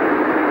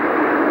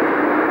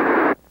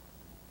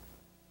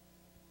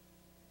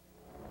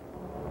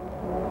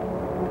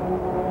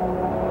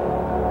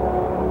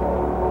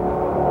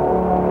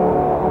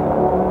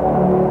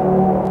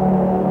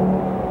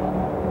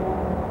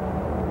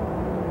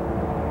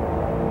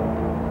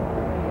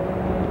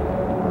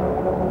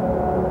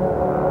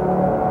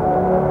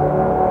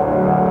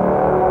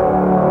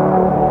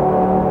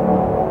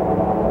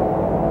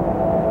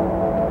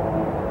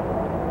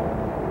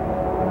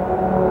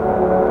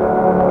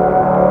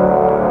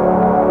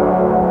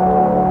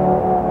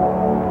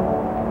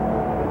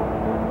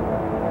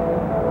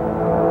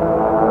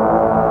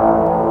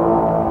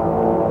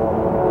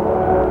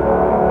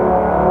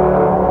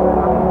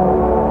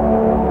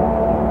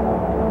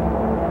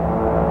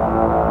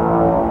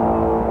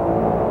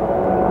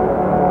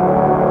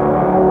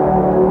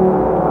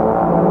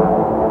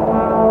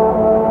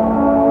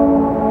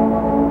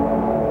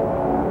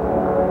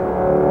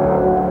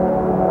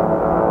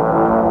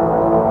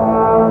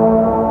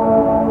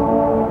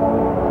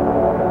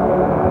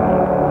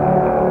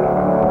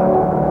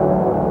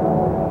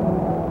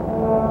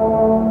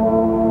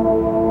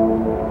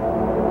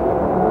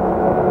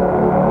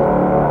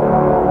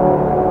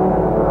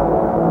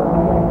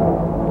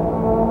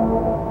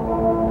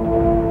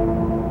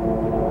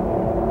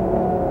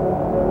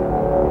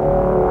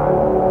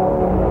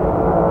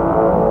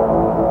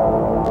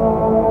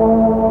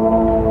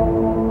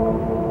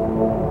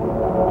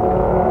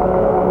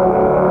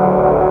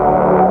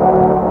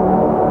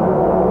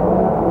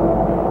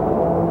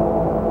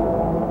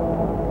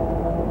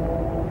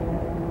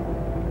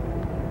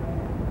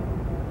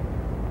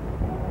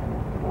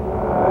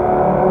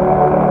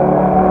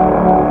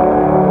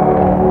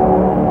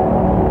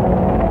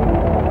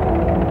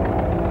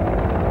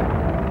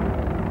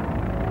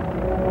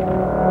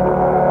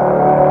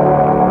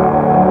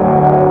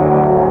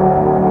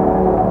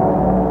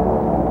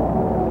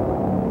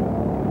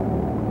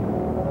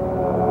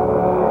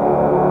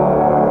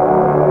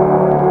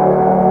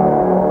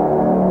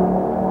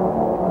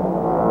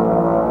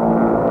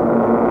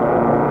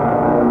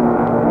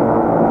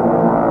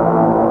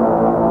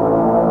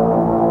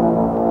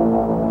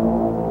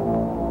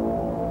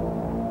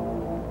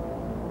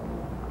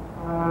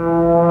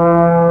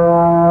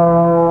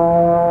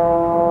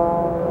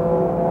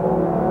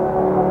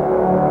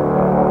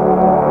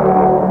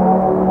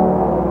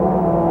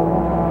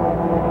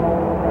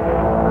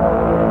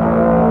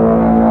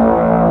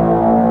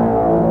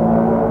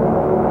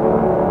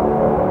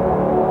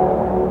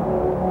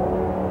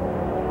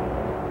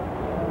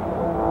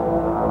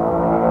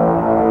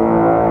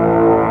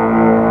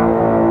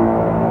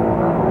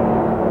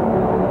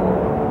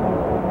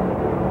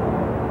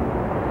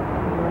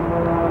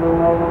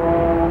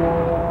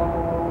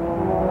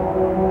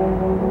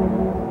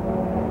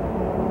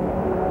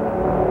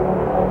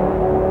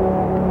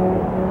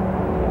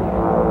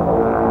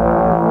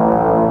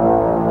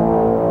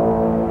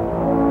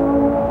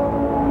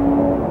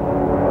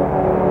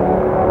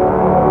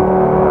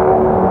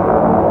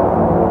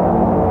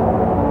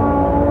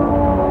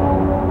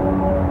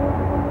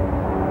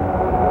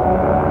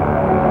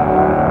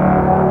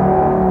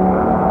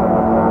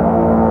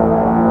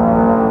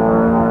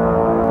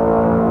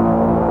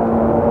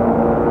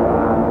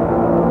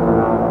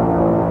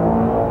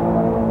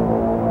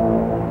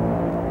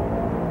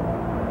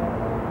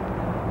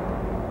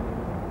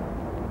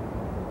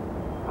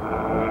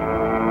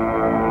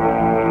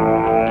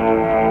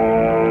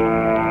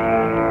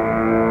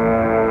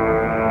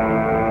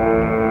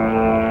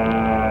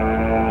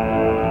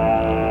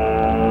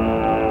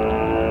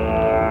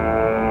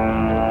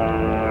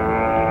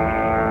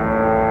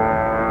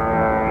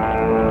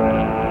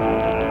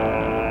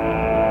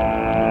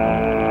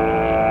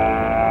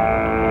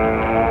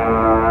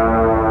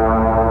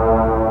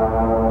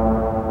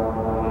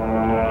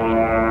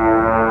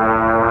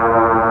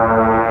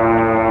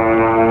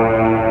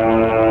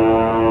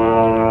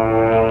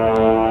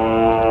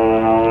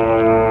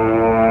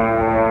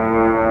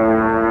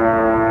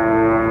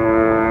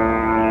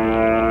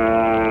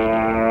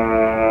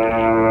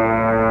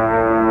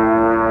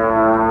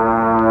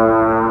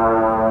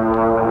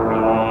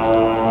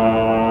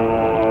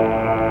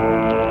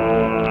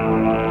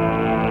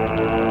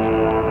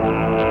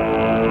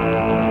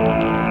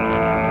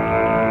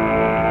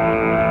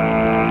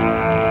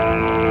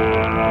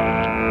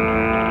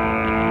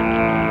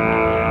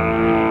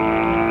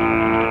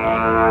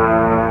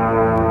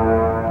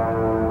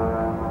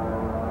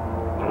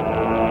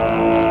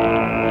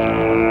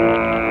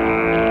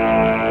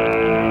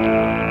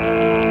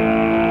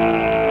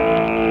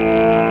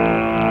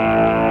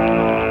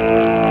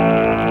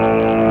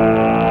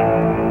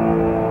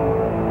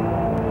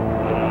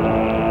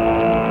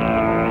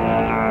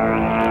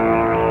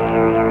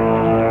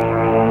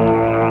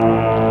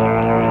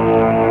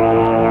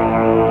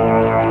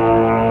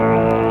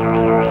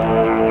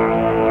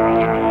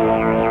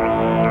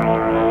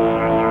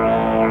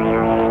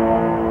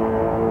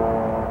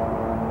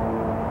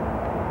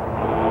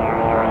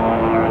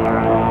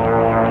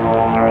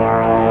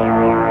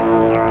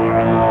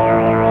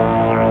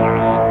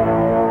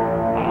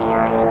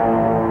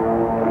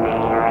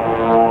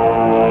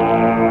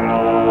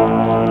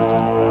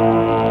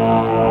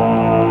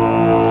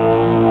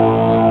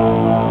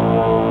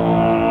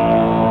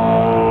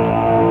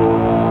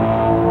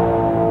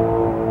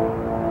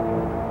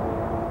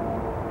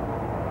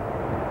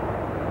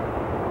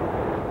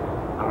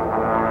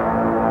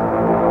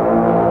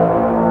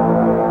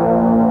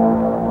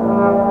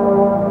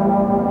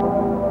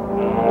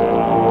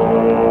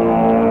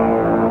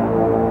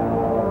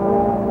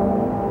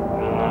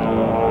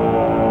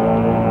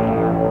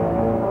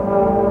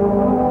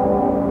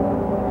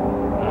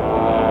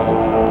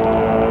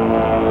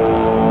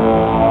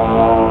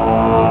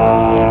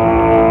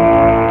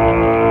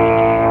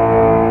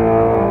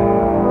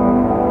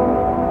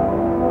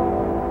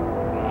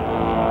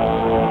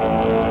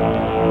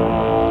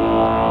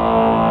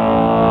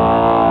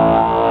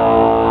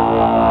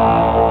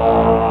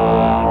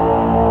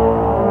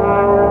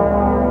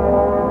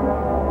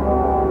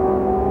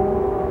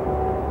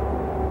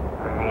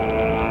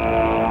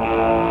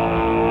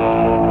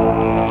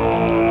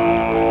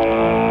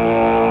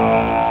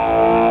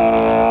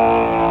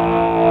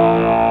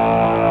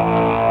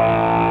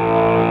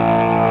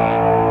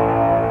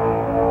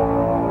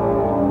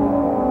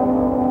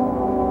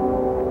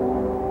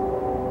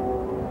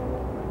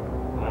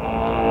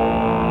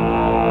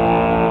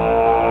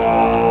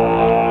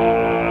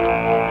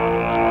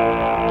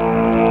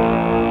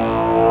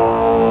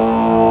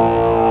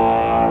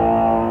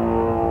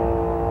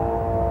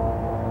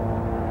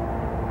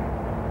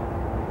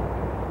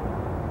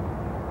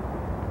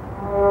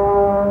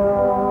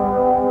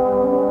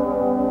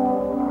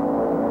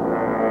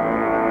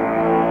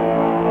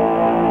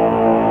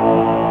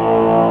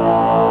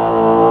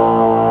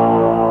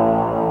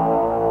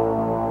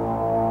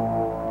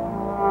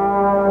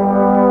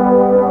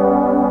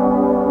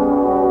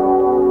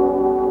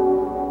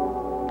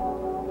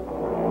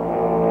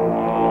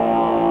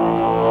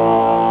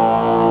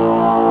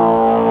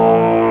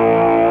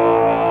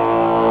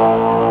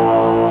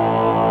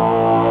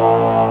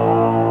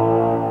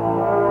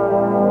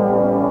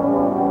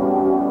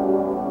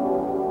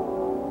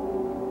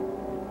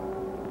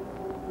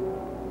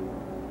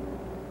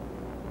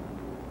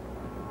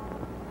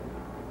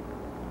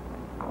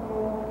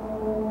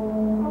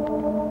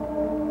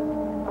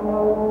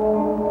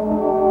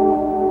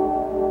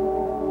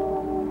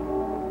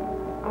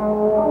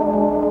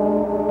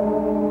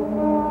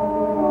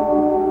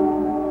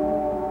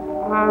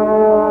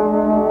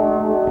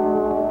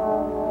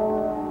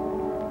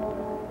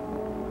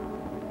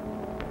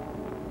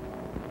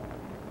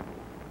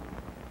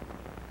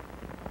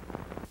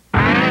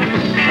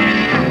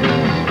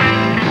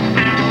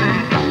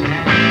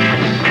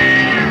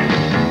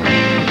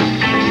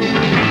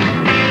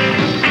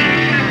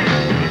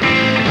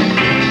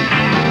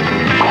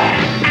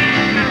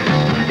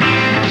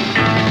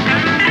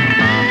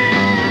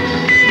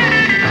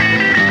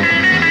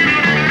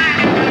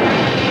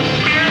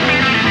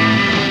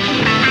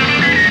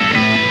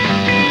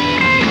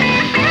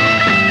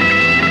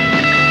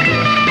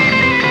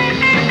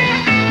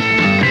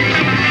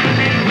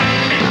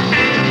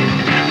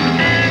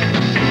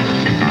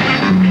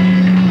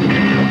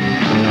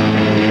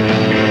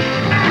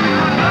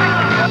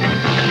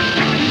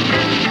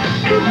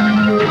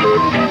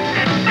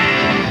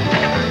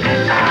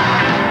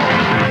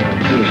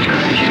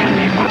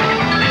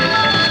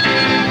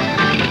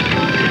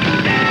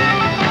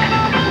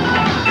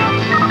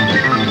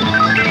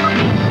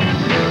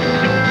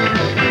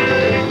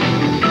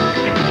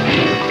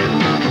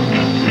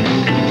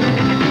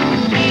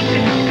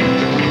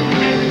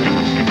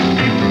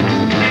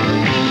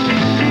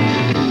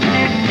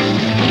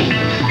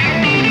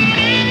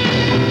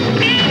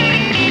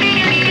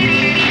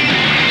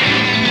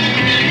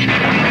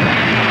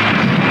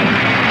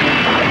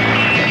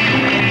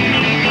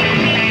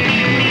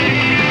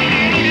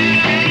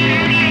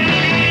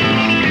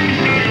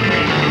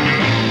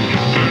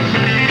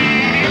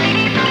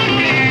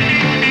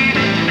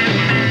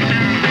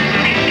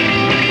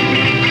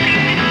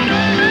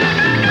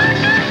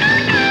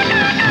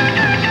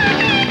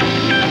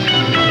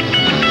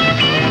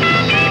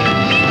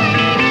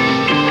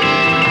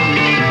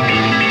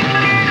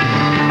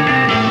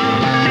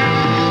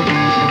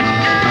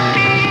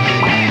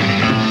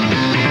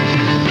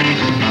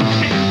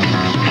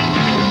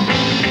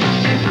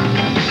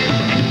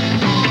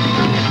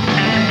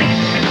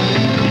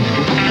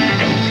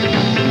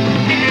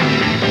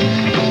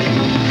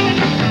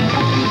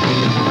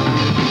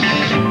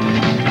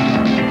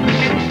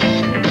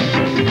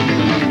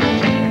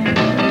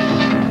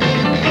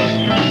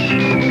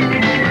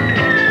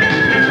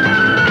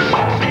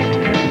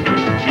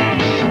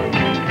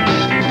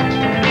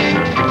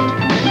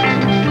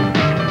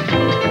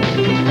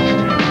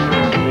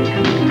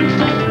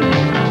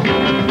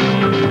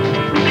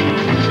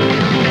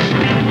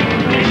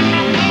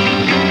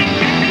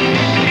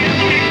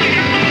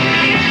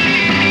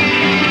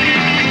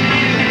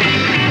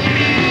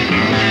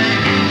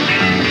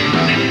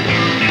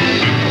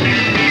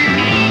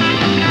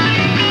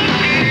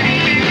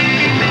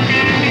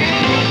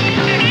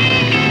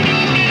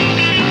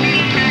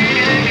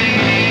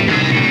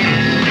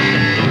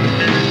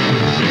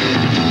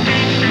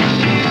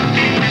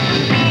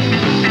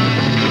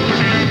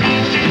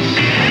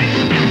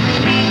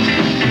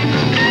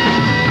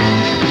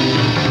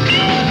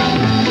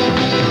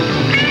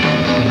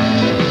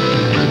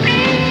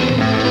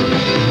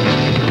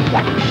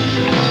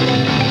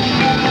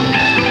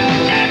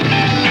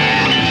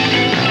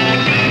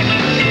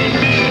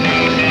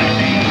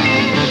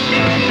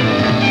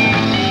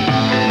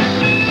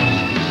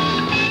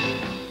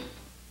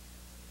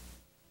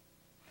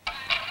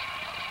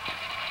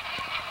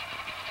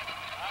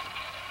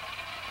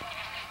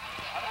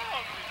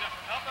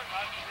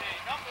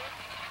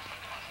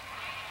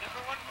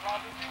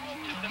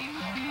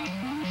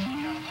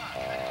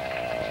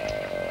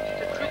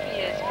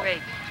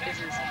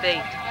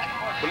 fate.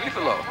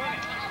 Polifilo,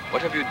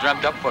 what have you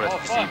dreamt up for us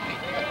this evening?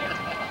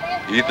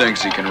 He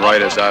thinks he can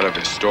write us out of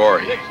his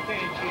story.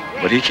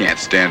 But he can't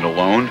stand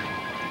alone.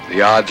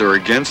 The odds are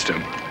against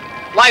him.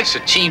 Life's a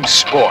team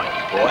sport,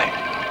 boy.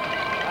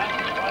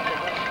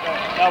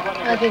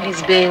 I think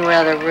he's being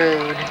rather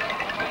rude.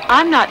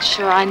 I'm not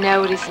sure I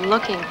know what he's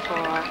looking for.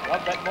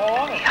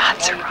 The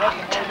odds are wrong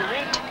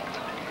tonight.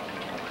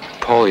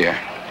 Polya,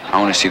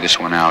 I want to see this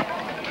one out.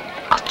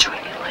 I'll join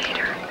you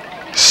later.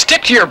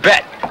 Stick to your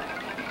bet.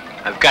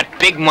 I've got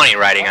big money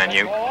riding on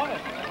you.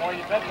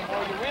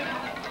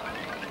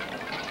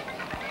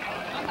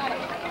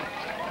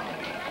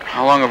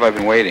 How long have I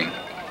been waiting?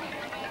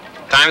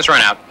 Time's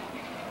run out.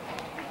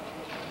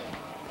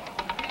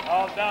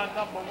 All down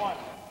number 1.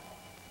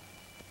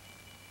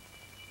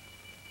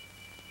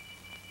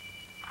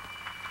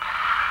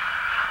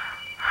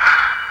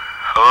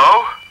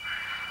 Hello?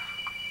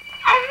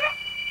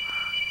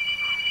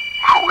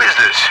 Who is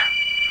this?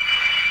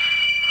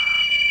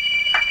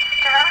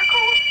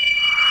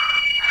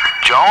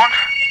 Joan?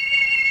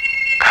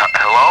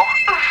 Hello?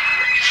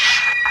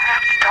 I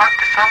have to talk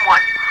to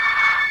someone.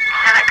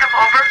 Can I come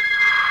over?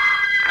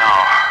 No.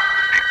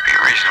 Be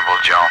reasonable,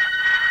 Joan.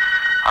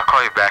 I'll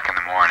call you back in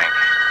the morning.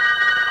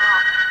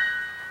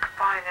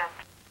 Goodbye then.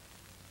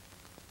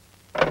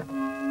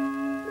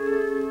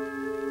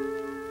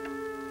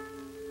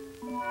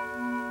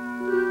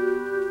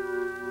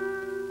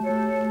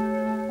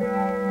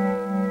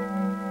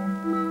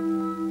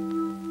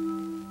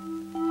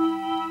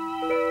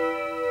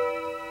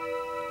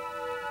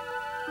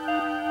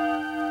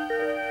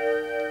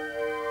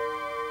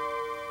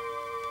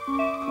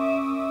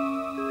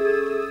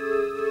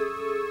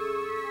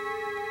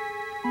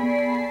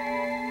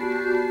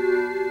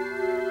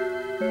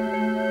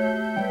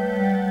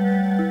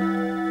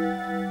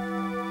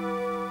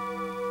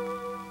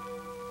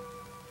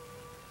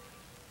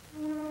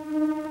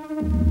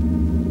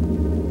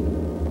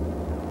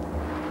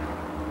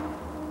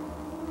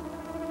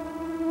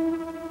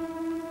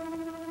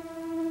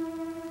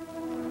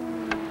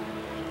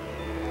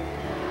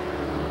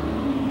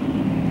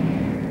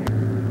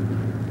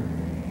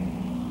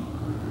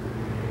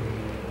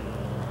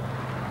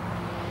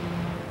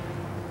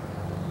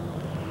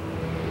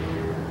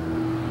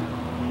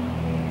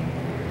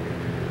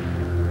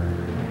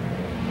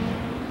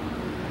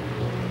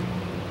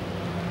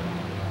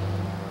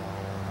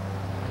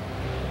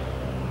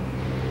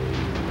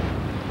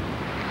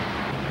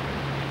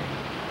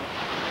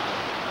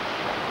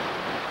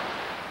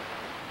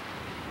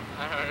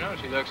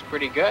 She looks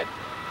pretty good.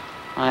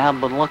 I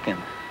haven't been looking.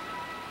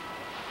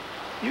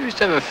 You used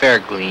to have a fair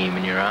gleam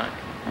in your eye.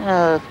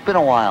 It's been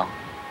a while.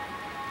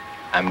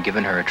 I'm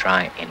giving her a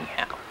try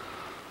anyhow.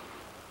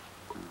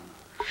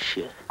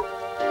 Shit.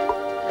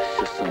 It's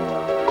just some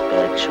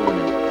bad chewing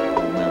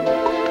and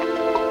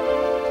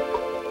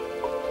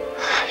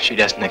memories. She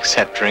doesn't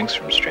accept drinks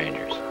from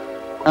strangers.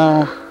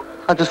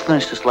 I just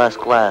finished this last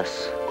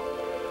glass.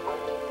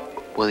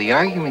 Well, the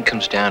argument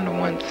comes down to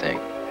one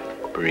thing.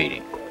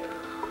 Breeding.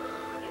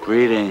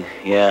 Breeding,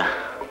 yeah.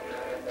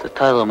 It's the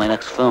title of my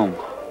next film.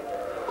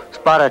 It's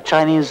about a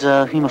Chinese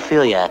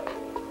hemophiliac.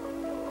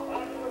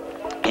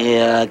 He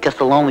gets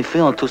the lonely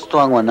feeling too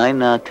strong one night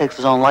and takes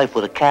his own life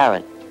with a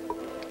carrot.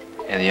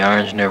 Yeah, the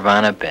orange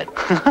nirvana bit.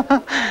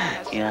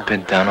 Yeah.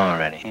 Been done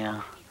already.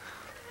 Yeah.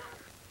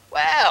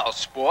 Well,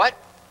 sport.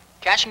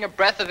 Catching a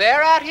breath of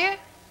air out here?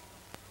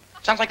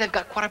 Sounds like they've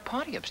got quite a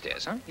party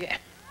upstairs, huh? Yeah.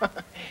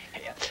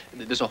 Yeah.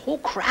 There's a whole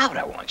crowd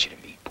I want you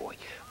to meet, boy.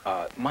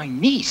 My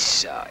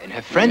niece and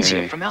her friends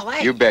here from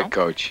L.A. You bet,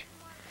 Coach.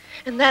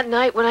 And that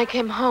night when I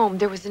came home,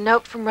 there was a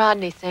note from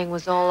Rodney saying it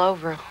was all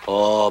over.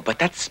 Oh, but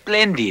that's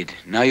splendid.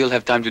 Now you'll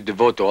have time to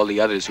devote to all the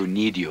others who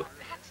need you.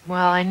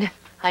 Well,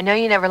 I know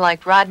you never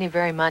liked Rodney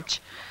very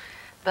much,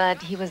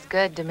 but he was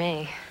good to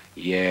me.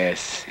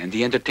 Yes, and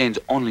he entertains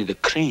only the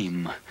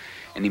cream.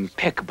 An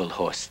impeccable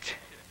host.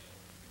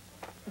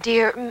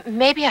 Dear,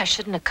 maybe I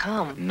shouldn't have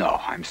come. No,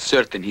 I'm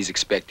certain he's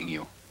expecting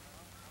you.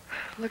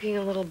 Looking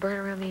a little burnt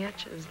around the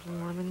edges,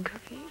 lemon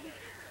cookie.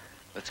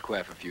 Let's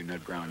quaff a few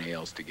nut brown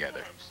ales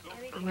together.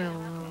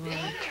 Well,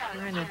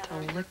 try not to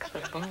lick the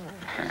bowl.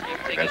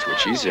 That's what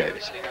she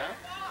said.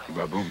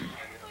 Ba-boom.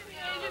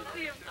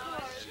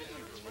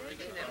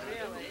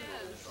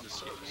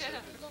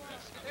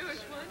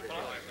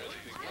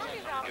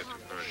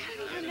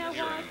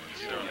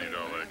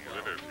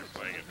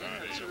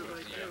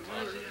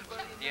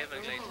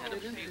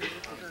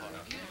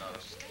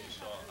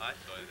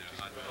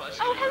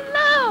 Oh,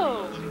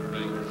 hello!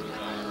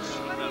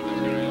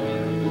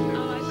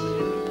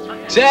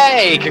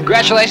 Say,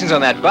 congratulations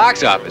on that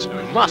box office.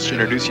 Must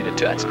introduce you to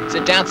Toots.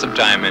 Sit down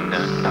sometime and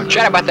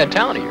chat about that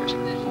talent of yours.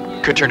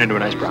 Could turn into a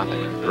nice profit.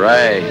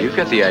 Right, you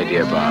got the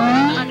idea,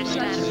 Bob.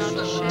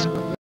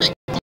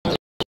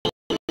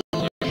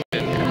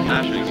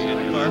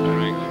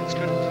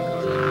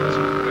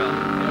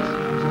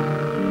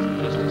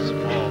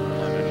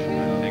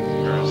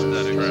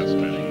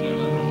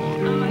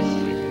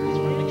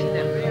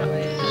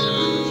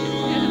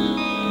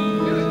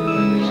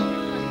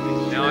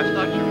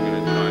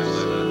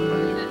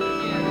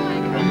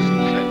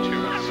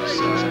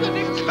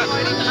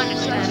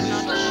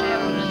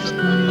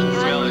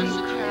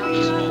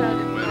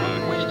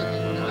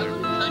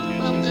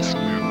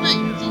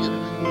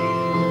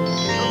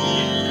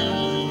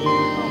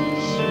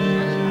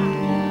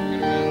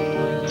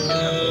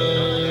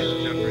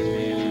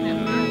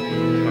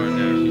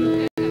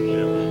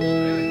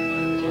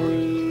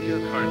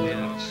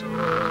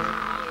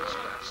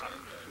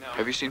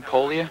 you seen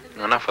Polia?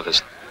 Enough of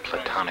this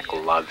platonic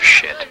love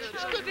shit.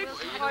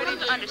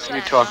 What are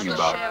you talking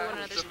about?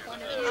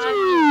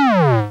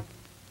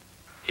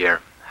 Here,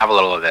 have a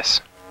little of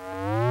this.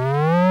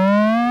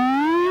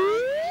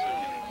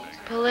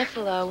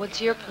 Polyphilo,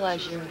 what's your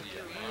pleasure?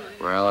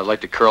 Well, I'd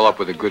like to curl up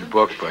with a good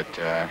book, but,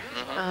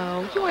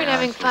 Oh, you weren't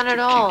having fun at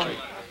all.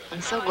 I'm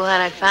so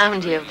glad I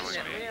found you.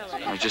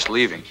 I was just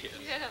leaving.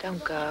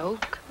 Don't go.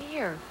 Come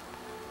here.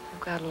 I've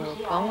got a little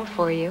poem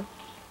for you.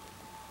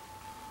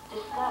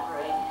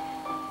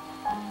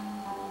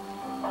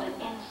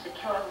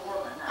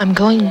 I'm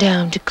going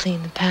down to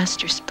clean the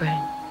pasture spring.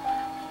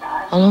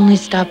 I'll only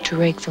stop to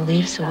rake the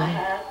leaves away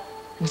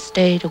and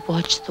stay to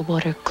watch the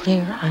water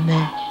clear, I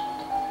may.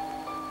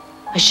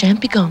 I shan't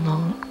be gone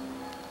long.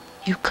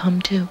 You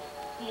come too.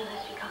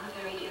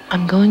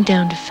 I'm going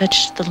down to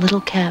fetch the little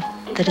calf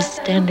that is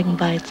standing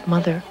by its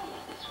mother.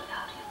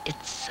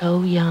 It's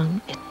so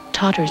young, it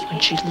totters when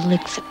she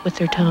licks it with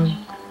her tongue.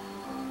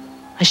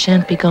 I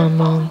shan't be gone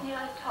long.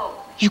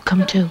 You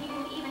come too.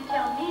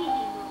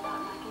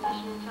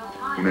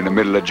 In the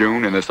middle of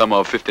June, in the summer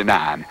of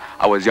 '59,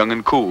 I was young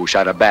and cool,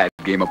 shot a bad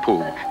game of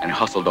pool, and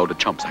hustled all the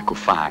chumps I could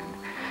find.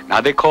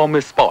 Now they call me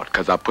Sport,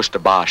 'cause I pushed the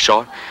bar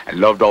short and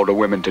loved all the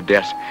women to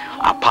death.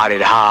 I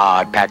partied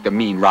hard, packed a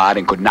mean rod,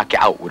 and could knock you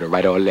out with a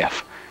right or a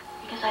left.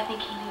 Because I think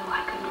he knew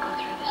I couldn't go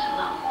through this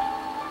alone.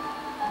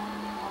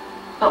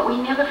 But we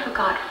never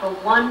forgot for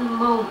one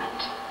moment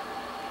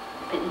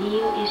that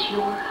Neil is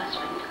your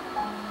husband.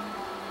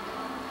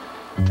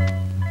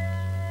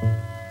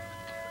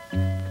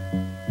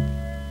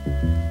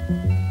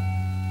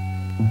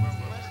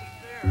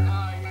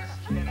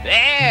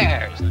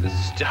 There's the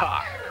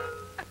star.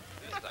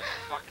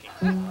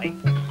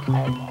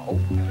 Homo.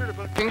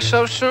 Think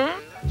so soon?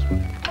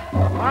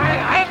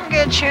 I can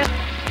get you.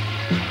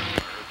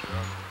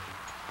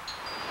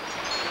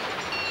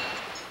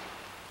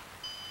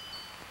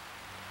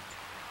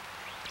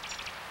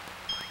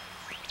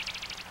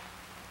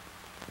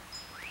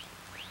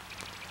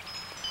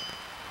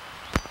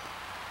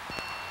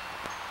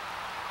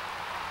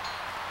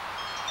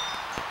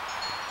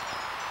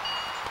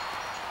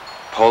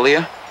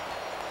 Polia?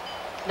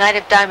 Knight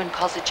of Diamond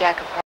calls it Jack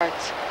of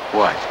Hearts.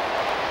 What?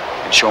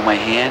 And show my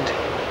hand?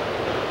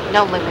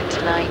 No limit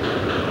tonight.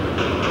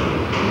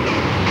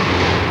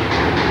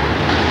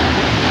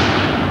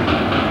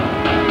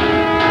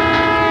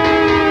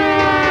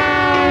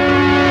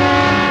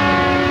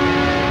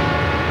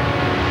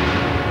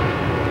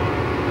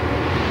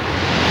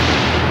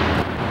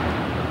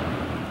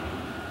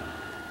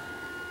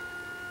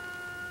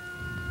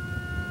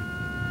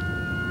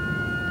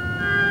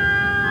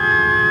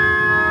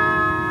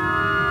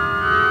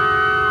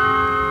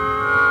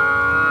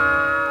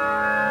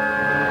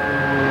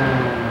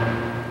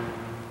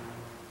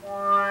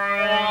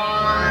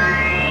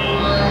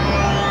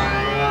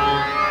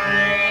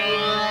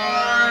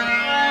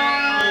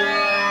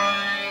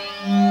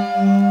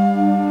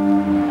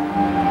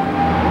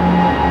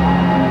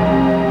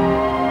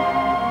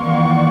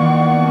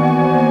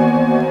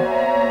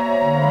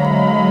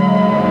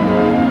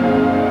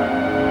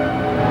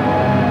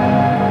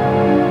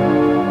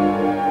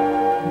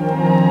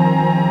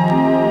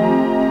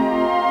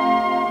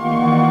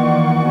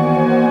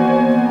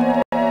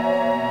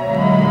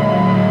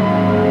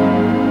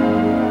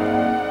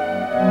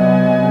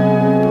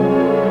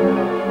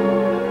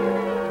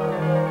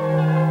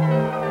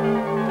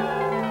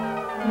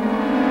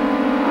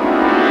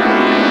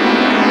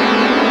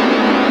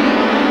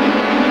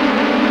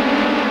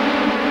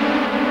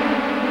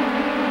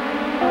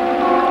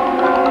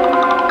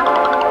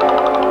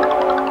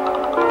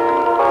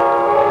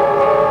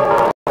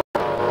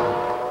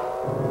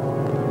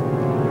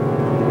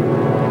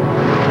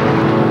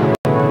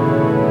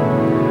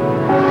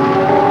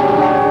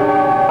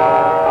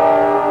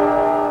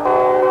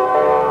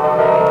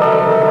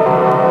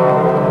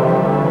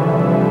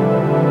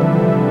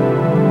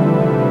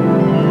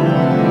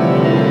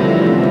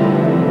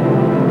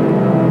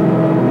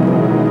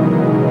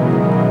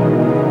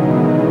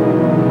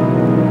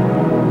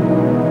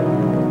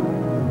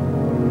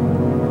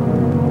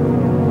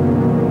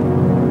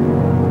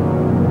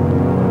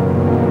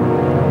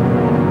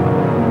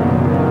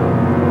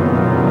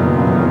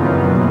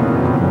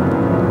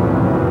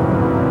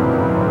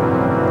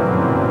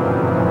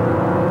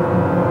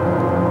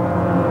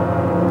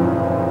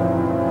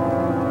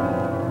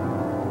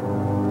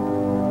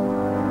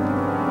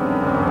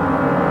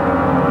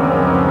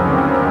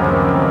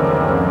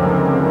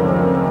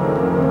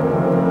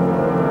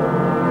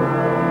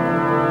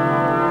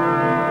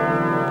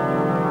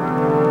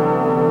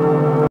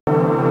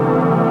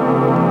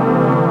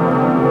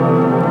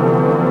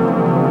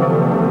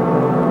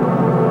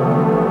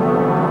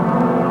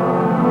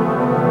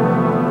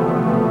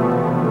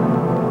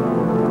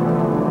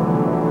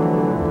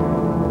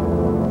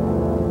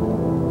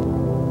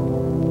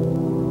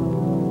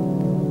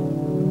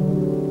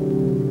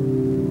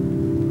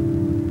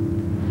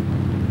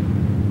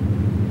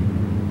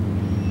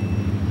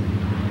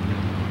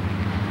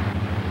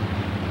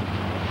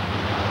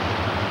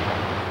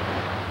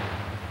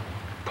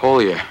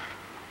 Polia,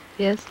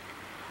 Yes?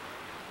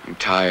 I'm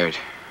tired.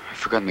 I've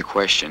forgotten the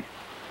question.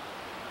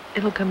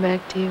 It'll come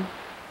back to you.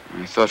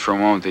 I thought for a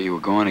moment that you were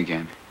gone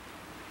again.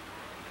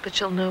 But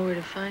you'll know where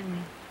to find me.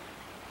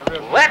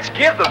 Let's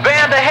give the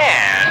band a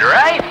hand,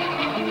 right?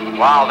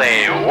 While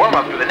they warm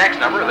up for the next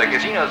number, the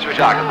casino's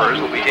photographers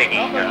will be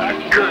taking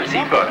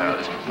courtesy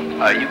photos.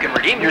 You can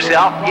redeem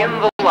yourself in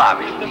the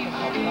lobby.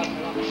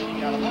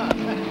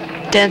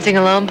 Dancing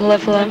alone,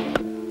 Polyphilo?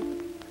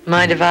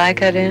 Mind if I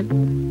cut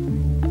in?